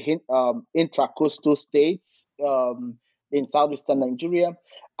 one of the intracoastal states in southeastern Nigeria,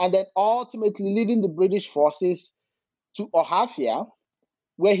 and then ultimately leading the British forces to Ohafia,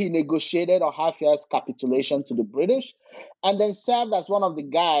 where he negotiated Ohafia's capitulation to the British, and then served as one of the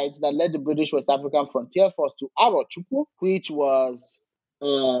guides that led the British West African Frontier Force to Arochukwu, which was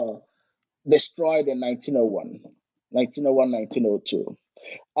destroyed in 1902.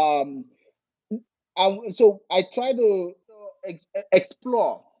 And so I try to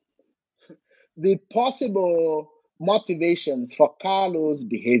explore the possible motivations for Kalu's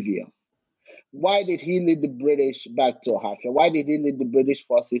behavior. Why did he lead the British back to Ohafia? Why did he lead the British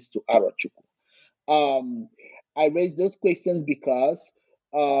forces to Arochukwu? I raised those questions because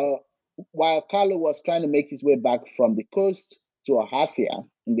while Kalu was trying to make his way back from the coast to Ohafia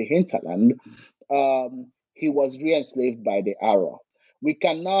in the hinterland, he was re-enslaved by the Aro. We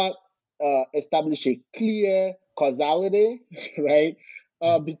cannot establish a clear causality, right,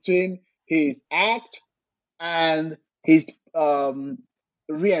 between his act and his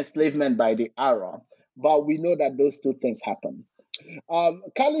re-enslavement by the Aro, but we know that those two things happen.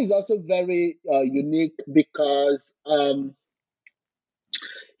 Kalu is also very unique because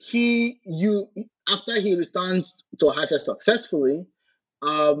after he returns to Ohafia successfully,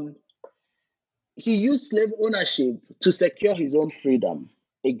 he used slave ownership to secure his own freedom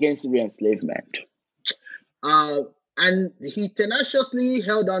against re-enslavement. And he tenaciously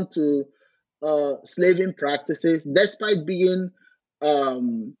held on to slaving practices despite being a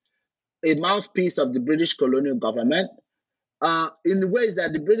mouthpiece of the British colonial government, in ways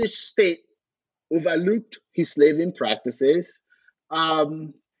that the British state overlooked his slaving practices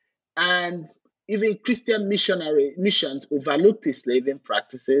and even Christian missions overlooked his slaving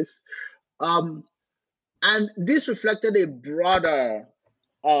practices. And this reflected a broader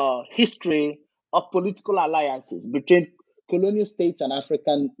history of political alliances between colonial states and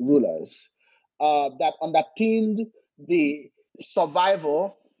African rulers that underpinned the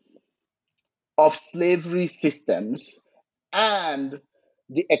survival of slavery systems and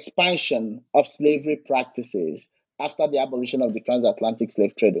the expansion of slavery practices after the abolition of the transatlantic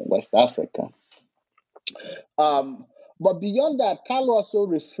slave trade in West Africa. But beyond that, Carlo also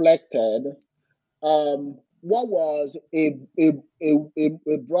reflected what was a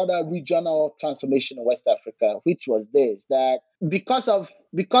broader regional transformation in West Africa, which was this, that because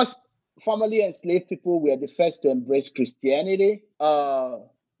formerly enslaved people were the first to embrace Christianity,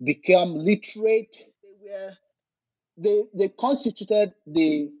 become literate, they constituted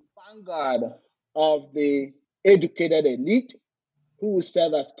the vanguard of the educated elite who would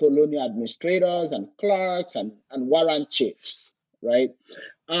serve as colonial administrators and clerks and warrant chiefs, right?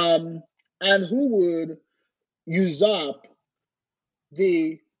 And who would usurp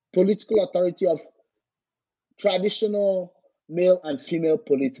the political authority of traditional male and female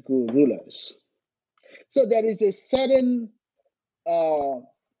political rulers. So there is a certain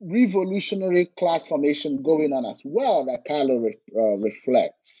revolutionary class formation going on as well that Carlo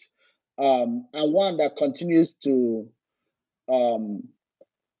reflects, and one that continues to haunt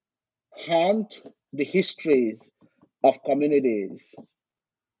the histories of communities,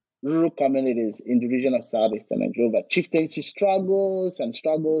 rural communities in the region of Southeastern Nigeria, chieftaincy struggles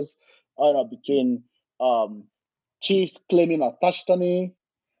between chiefs claiming autonomy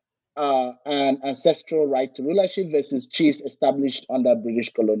and ancestral right to rulership versus chiefs established under British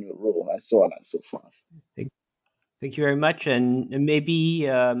colonial rule, and so on and so forth. Thank you very much. And maybe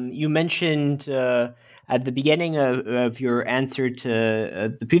you mentioned at the beginning of your answer to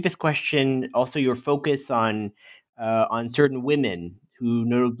the previous question, also your focus on certain women who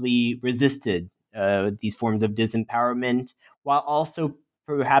notably resisted these forms of disempowerment, while also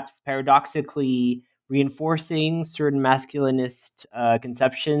perhaps paradoxically reinforcing certain masculinist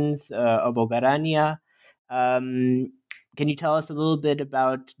conceptions of Ogarania. Can you tell us a little bit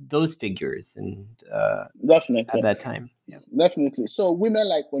about those figures and definitely at that time? Yeah. Definitely. So women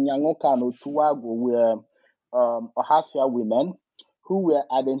like Onyangoka and Otuagu were Ohafia women who were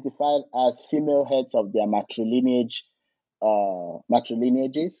identified as female heads of their matrilineages,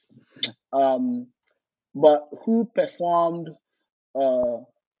 but who performed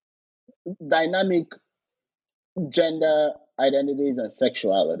dynamic gender identities and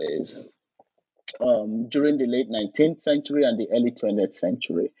sexualities during the late 19th century and the early 20th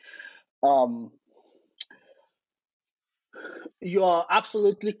century. You're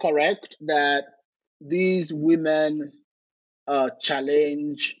absolutely correct that these women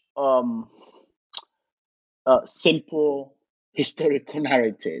challenge simple historical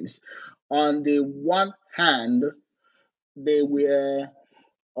narratives. On the one hand, they were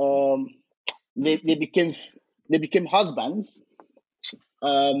they became husbands.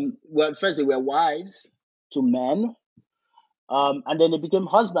 Well, first they were wives to men, and then they became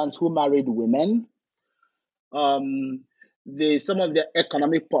husbands who married women. Some of their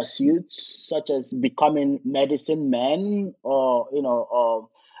economic pursuits, such as becoming medicine men, or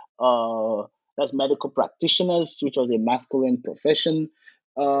as medical practitioners, which was a masculine profession,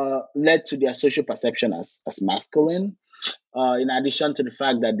 led to their social perception as masculine. In addition to the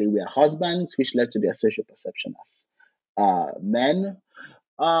fact that they were husbands, which led to their social perception as men.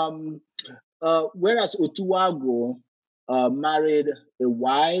 Whereas Otuagu married a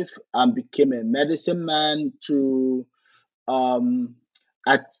wife and became a medicine man to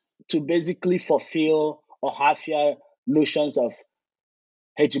basically fulfill Ohafia notions of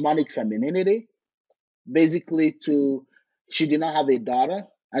hegemonic femininity. Basically, she did not have a daughter,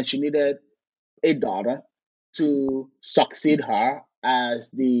 and she needed a daughter to succeed her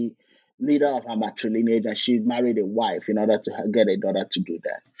as the leader of her matrilineage, and she married a wife in order to get a daughter to do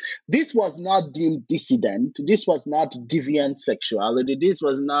that. This was not deemed dissident. This was not deviant sexuality. This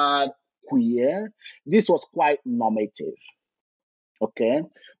was not queer. This was quite normative. Okay?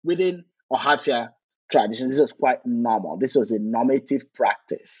 Within Ohafia tradition, this was quite normal. This was a normative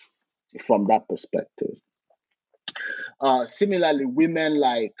practice from that perspective. Similarly, women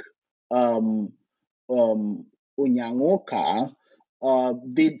like Onyangoka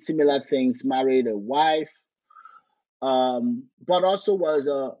did similar things, married a wife, but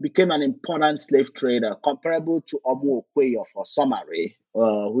also became an important slave trader, comparable to Omu Okwe of Osomari,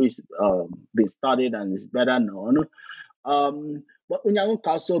 who is been studied and is better known. But Onyangoka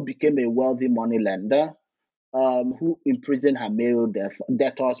also became a wealthy money lender who imprisoned her male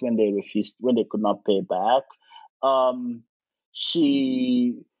debtors when they could not pay back.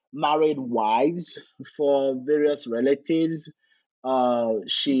 She married wives for various relatives.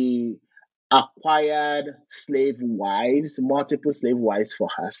 She acquired multiple slave wives for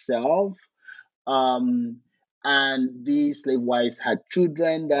herself. And these slave wives had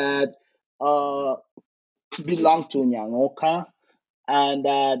children that belonged to Onyango-Oka, and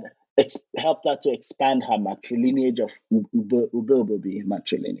that helped her to expand her matrilineage of Ube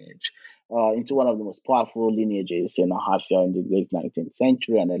matrilineage into one of the most powerful lineages in Ohafia in the late 19th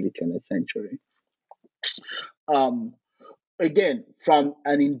century and early 20th century. Again, from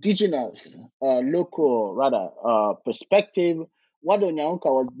an indigenous, local perspective, what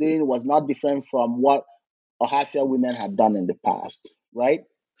Onyango-Oka was doing was not different from what Ohafia women had done in the past, right?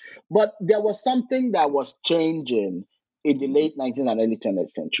 But there was something that was changing in the late 19th and early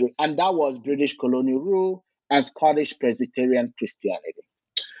 20th century, and that was British colonial rule and Scottish Presbyterian Christianity.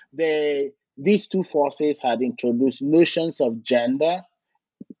 These two forces had introduced notions of gender,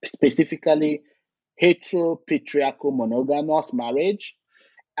 specifically heteropatriarchal monogamous marriage,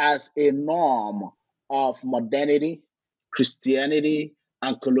 as a norm of modernity, Christianity,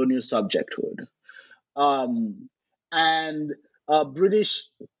 and colonial subjecthood. And British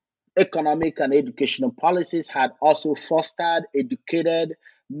economic and educational policies had also fostered educated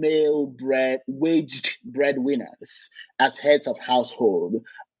male waged breadwinners as heads of household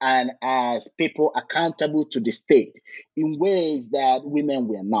and as people accountable to the state in ways that women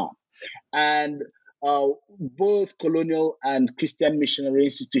were not. And both colonial and Christian missionary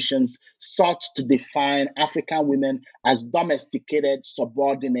institutions sought to define African women as domesticated,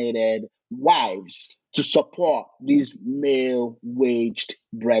 subordinated wives to support these male waged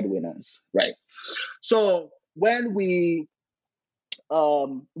breadwinners, right? So when we,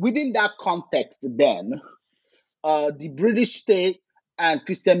 within that context, then the British state and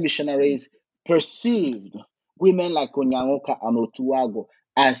Christian missionaries perceived women like Onyango-Oka and Otuago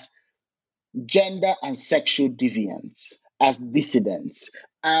as gender and sexual deviants, as dissidents.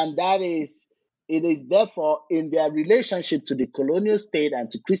 And it is therefore in their relationship to the colonial state and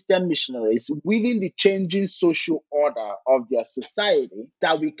to Christian missionaries within the changing social order of their society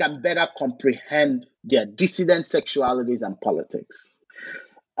that we can better comprehend their dissident sexualities and politics.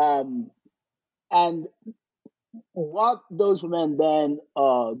 And what those women then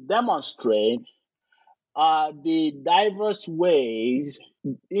demonstrate are the diverse ways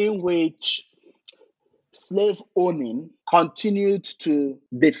in which slave owning continued to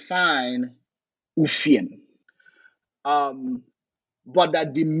define Ufiem, but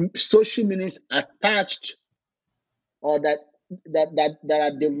that the social meanings attached or that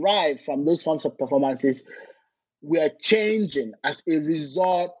are derived from those forms of performances were changing as a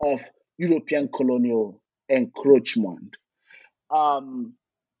result of European colonial encroachment.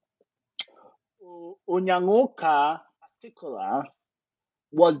 Onyango-Oka, in particular,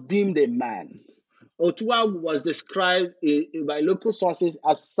 was deemed a man. Otuagu was described by local sources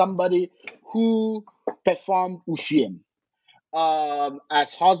as somebody who performed Ufiem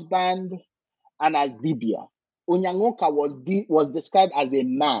as husband and as dibia. Onyango-Oka was described as a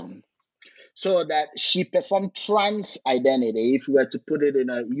man, so that she performed trans identity, if we were to put it in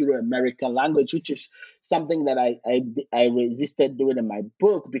a Euro-American language, which is something that I resisted doing in my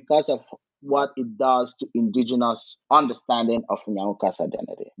book because of what it does to indigenous understanding of Onyango-Oka's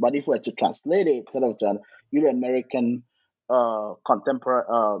identity. But if we were to translate it sort of to an Euro-American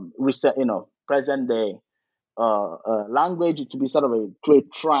contemporary, recent, present day language, to be sort of a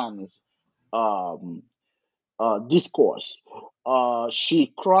trans discourse.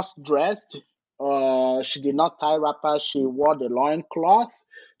 She cross-dressed. She did not tie wrappers. She wore the loincloth.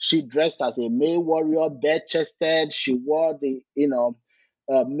 She dressed as a male warrior, bare-chested. She wore the, male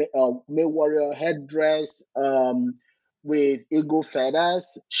warrior headdress with eagle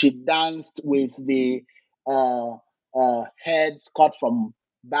feathers. She danced with the heads cut from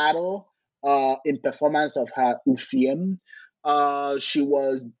battle in performance of her Ufiem. She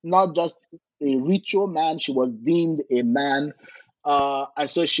was not just a ritual man, she was deemed a man. And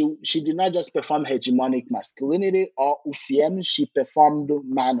so she did not just perform hegemonic masculinity or Ufiem, she performed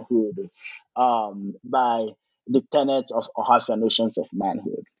manhood by the tenets of Ohafia notions of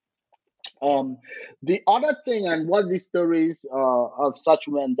manhood. The other thing, and what these stories of such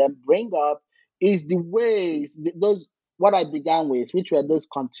women then bring up, is the ways, what I began with, which were those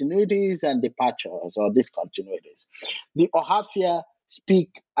continuities and departures or discontinuities. The Ohafia speak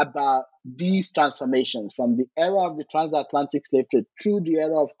about these transformations from the era of the transatlantic slave trade through the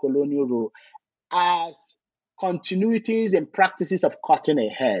era of colonial rule as continuities in practices of cutting a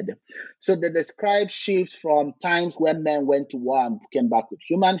head. So they describe shifts from times when men went to war and came back with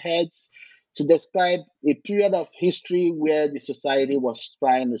human heads to describe a period of history where the society was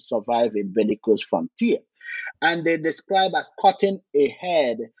trying to survive a bellicose frontier. And they describe as cutting a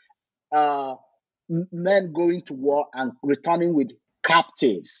head uh, men going to war and returning with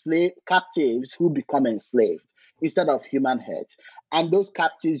captives who become enslaved instead of human heads. And those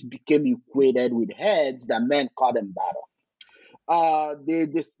captives became equated with heads that men caught in battle. They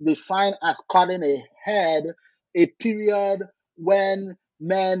define as cutting a head a period when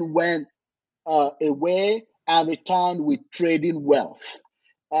men went away and returned with trading wealth.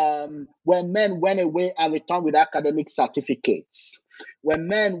 When men went away and returned with academic certificates, when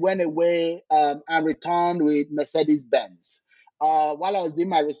men went away and returned with Mercedes Benz. While I was doing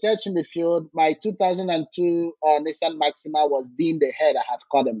my research in the field, my 2002 Nissan Maxima was deemed a head I had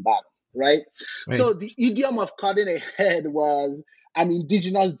caught in battle, right? So the idiom of cutting a head was an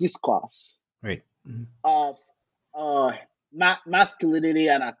indigenous discourse of masculinity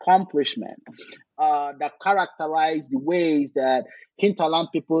and accomplishment that characterize the ways that hinterland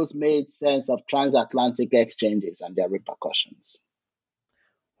peoples made sense of transatlantic exchanges and their repercussions.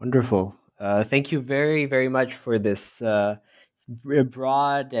 Wonderful. Thank you very, very much for this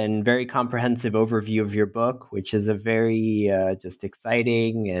broad and very comprehensive overview of your book, which is a very just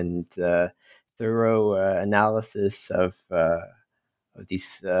exciting and thorough analysis of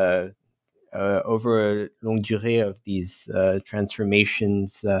these over a longue durée of these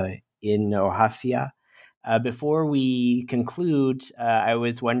transformations in Ohafia. Before we conclude, I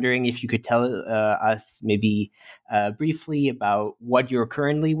was wondering if you could tell us maybe briefly about what you're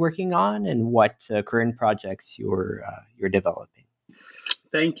currently working on and what current projects you're developing.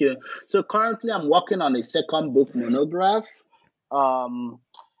 Thank you. So currently I'm working on a second book monograph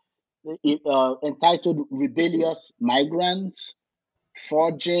entitled Rebellious Migrants,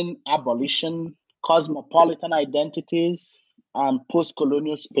 Forging Abolition, Cosmopolitan Identities, and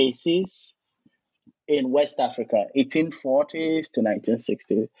Post-Colonial Spaces in West Africa, 1840s to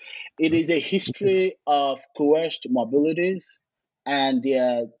 1960s. It is a history of coerced mobilities and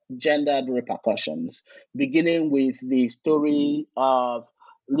their gendered repercussions, beginning with the story of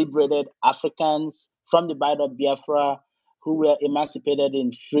liberated Africans from the Bight of Biafra who were emancipated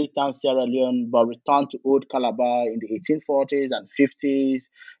in Freetown, Sierra Leone, but returned to Old Calabar in the 1840s and 50s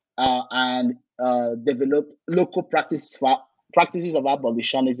and developed local practices of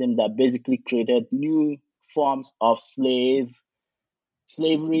abolitionism that basically created new forms of slavery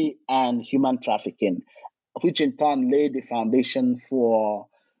and human trafficking, which in turn laid the foundation for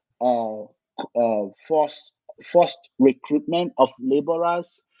forced recruitment of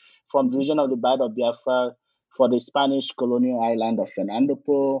laborers from the region of the Bight of Biafra for the Spanish colonial island of Fernando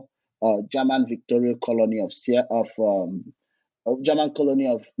Po, German Victoria colony of German colony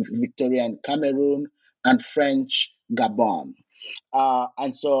of Victoria and Cameroon, and French Gabon.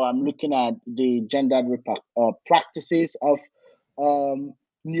 And so I'm looking at the gendered practices of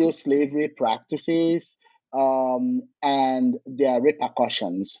neo-slavery practices and their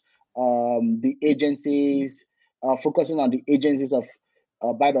repercussions. The agencies, focusing on the agencies of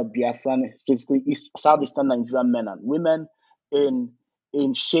Bight of Biafran, specifically Southeastern Nigerian men and women, in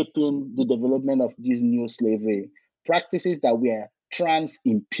shaping the development of these new slavery practices that were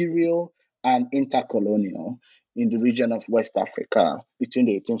trans-imperial and intercolonial in the region of West Africa between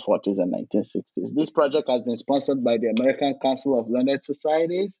the 1840s and 1960s. This project has been sponsored by the American Council of Learned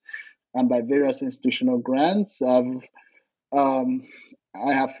Societies and by various institutional grants. I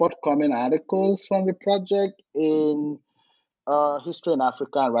have forthcoming articles from the project in History in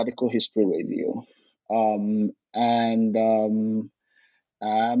Africa and Radical History Review. I'm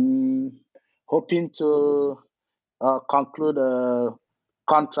hoping to conclude a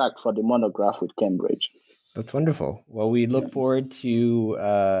contract for the monograph with Cambridge. That's wonderful. Well, we look forward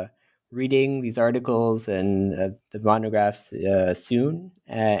to reading these articles and the monographs soon.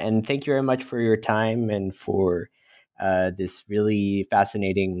 And thank you very much for your time and for this really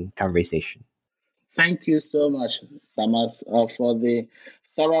fascinating conversation. Thank you so much, Thomas, for the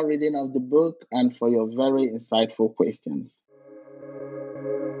thorough reading of the book and for your very insightful questions.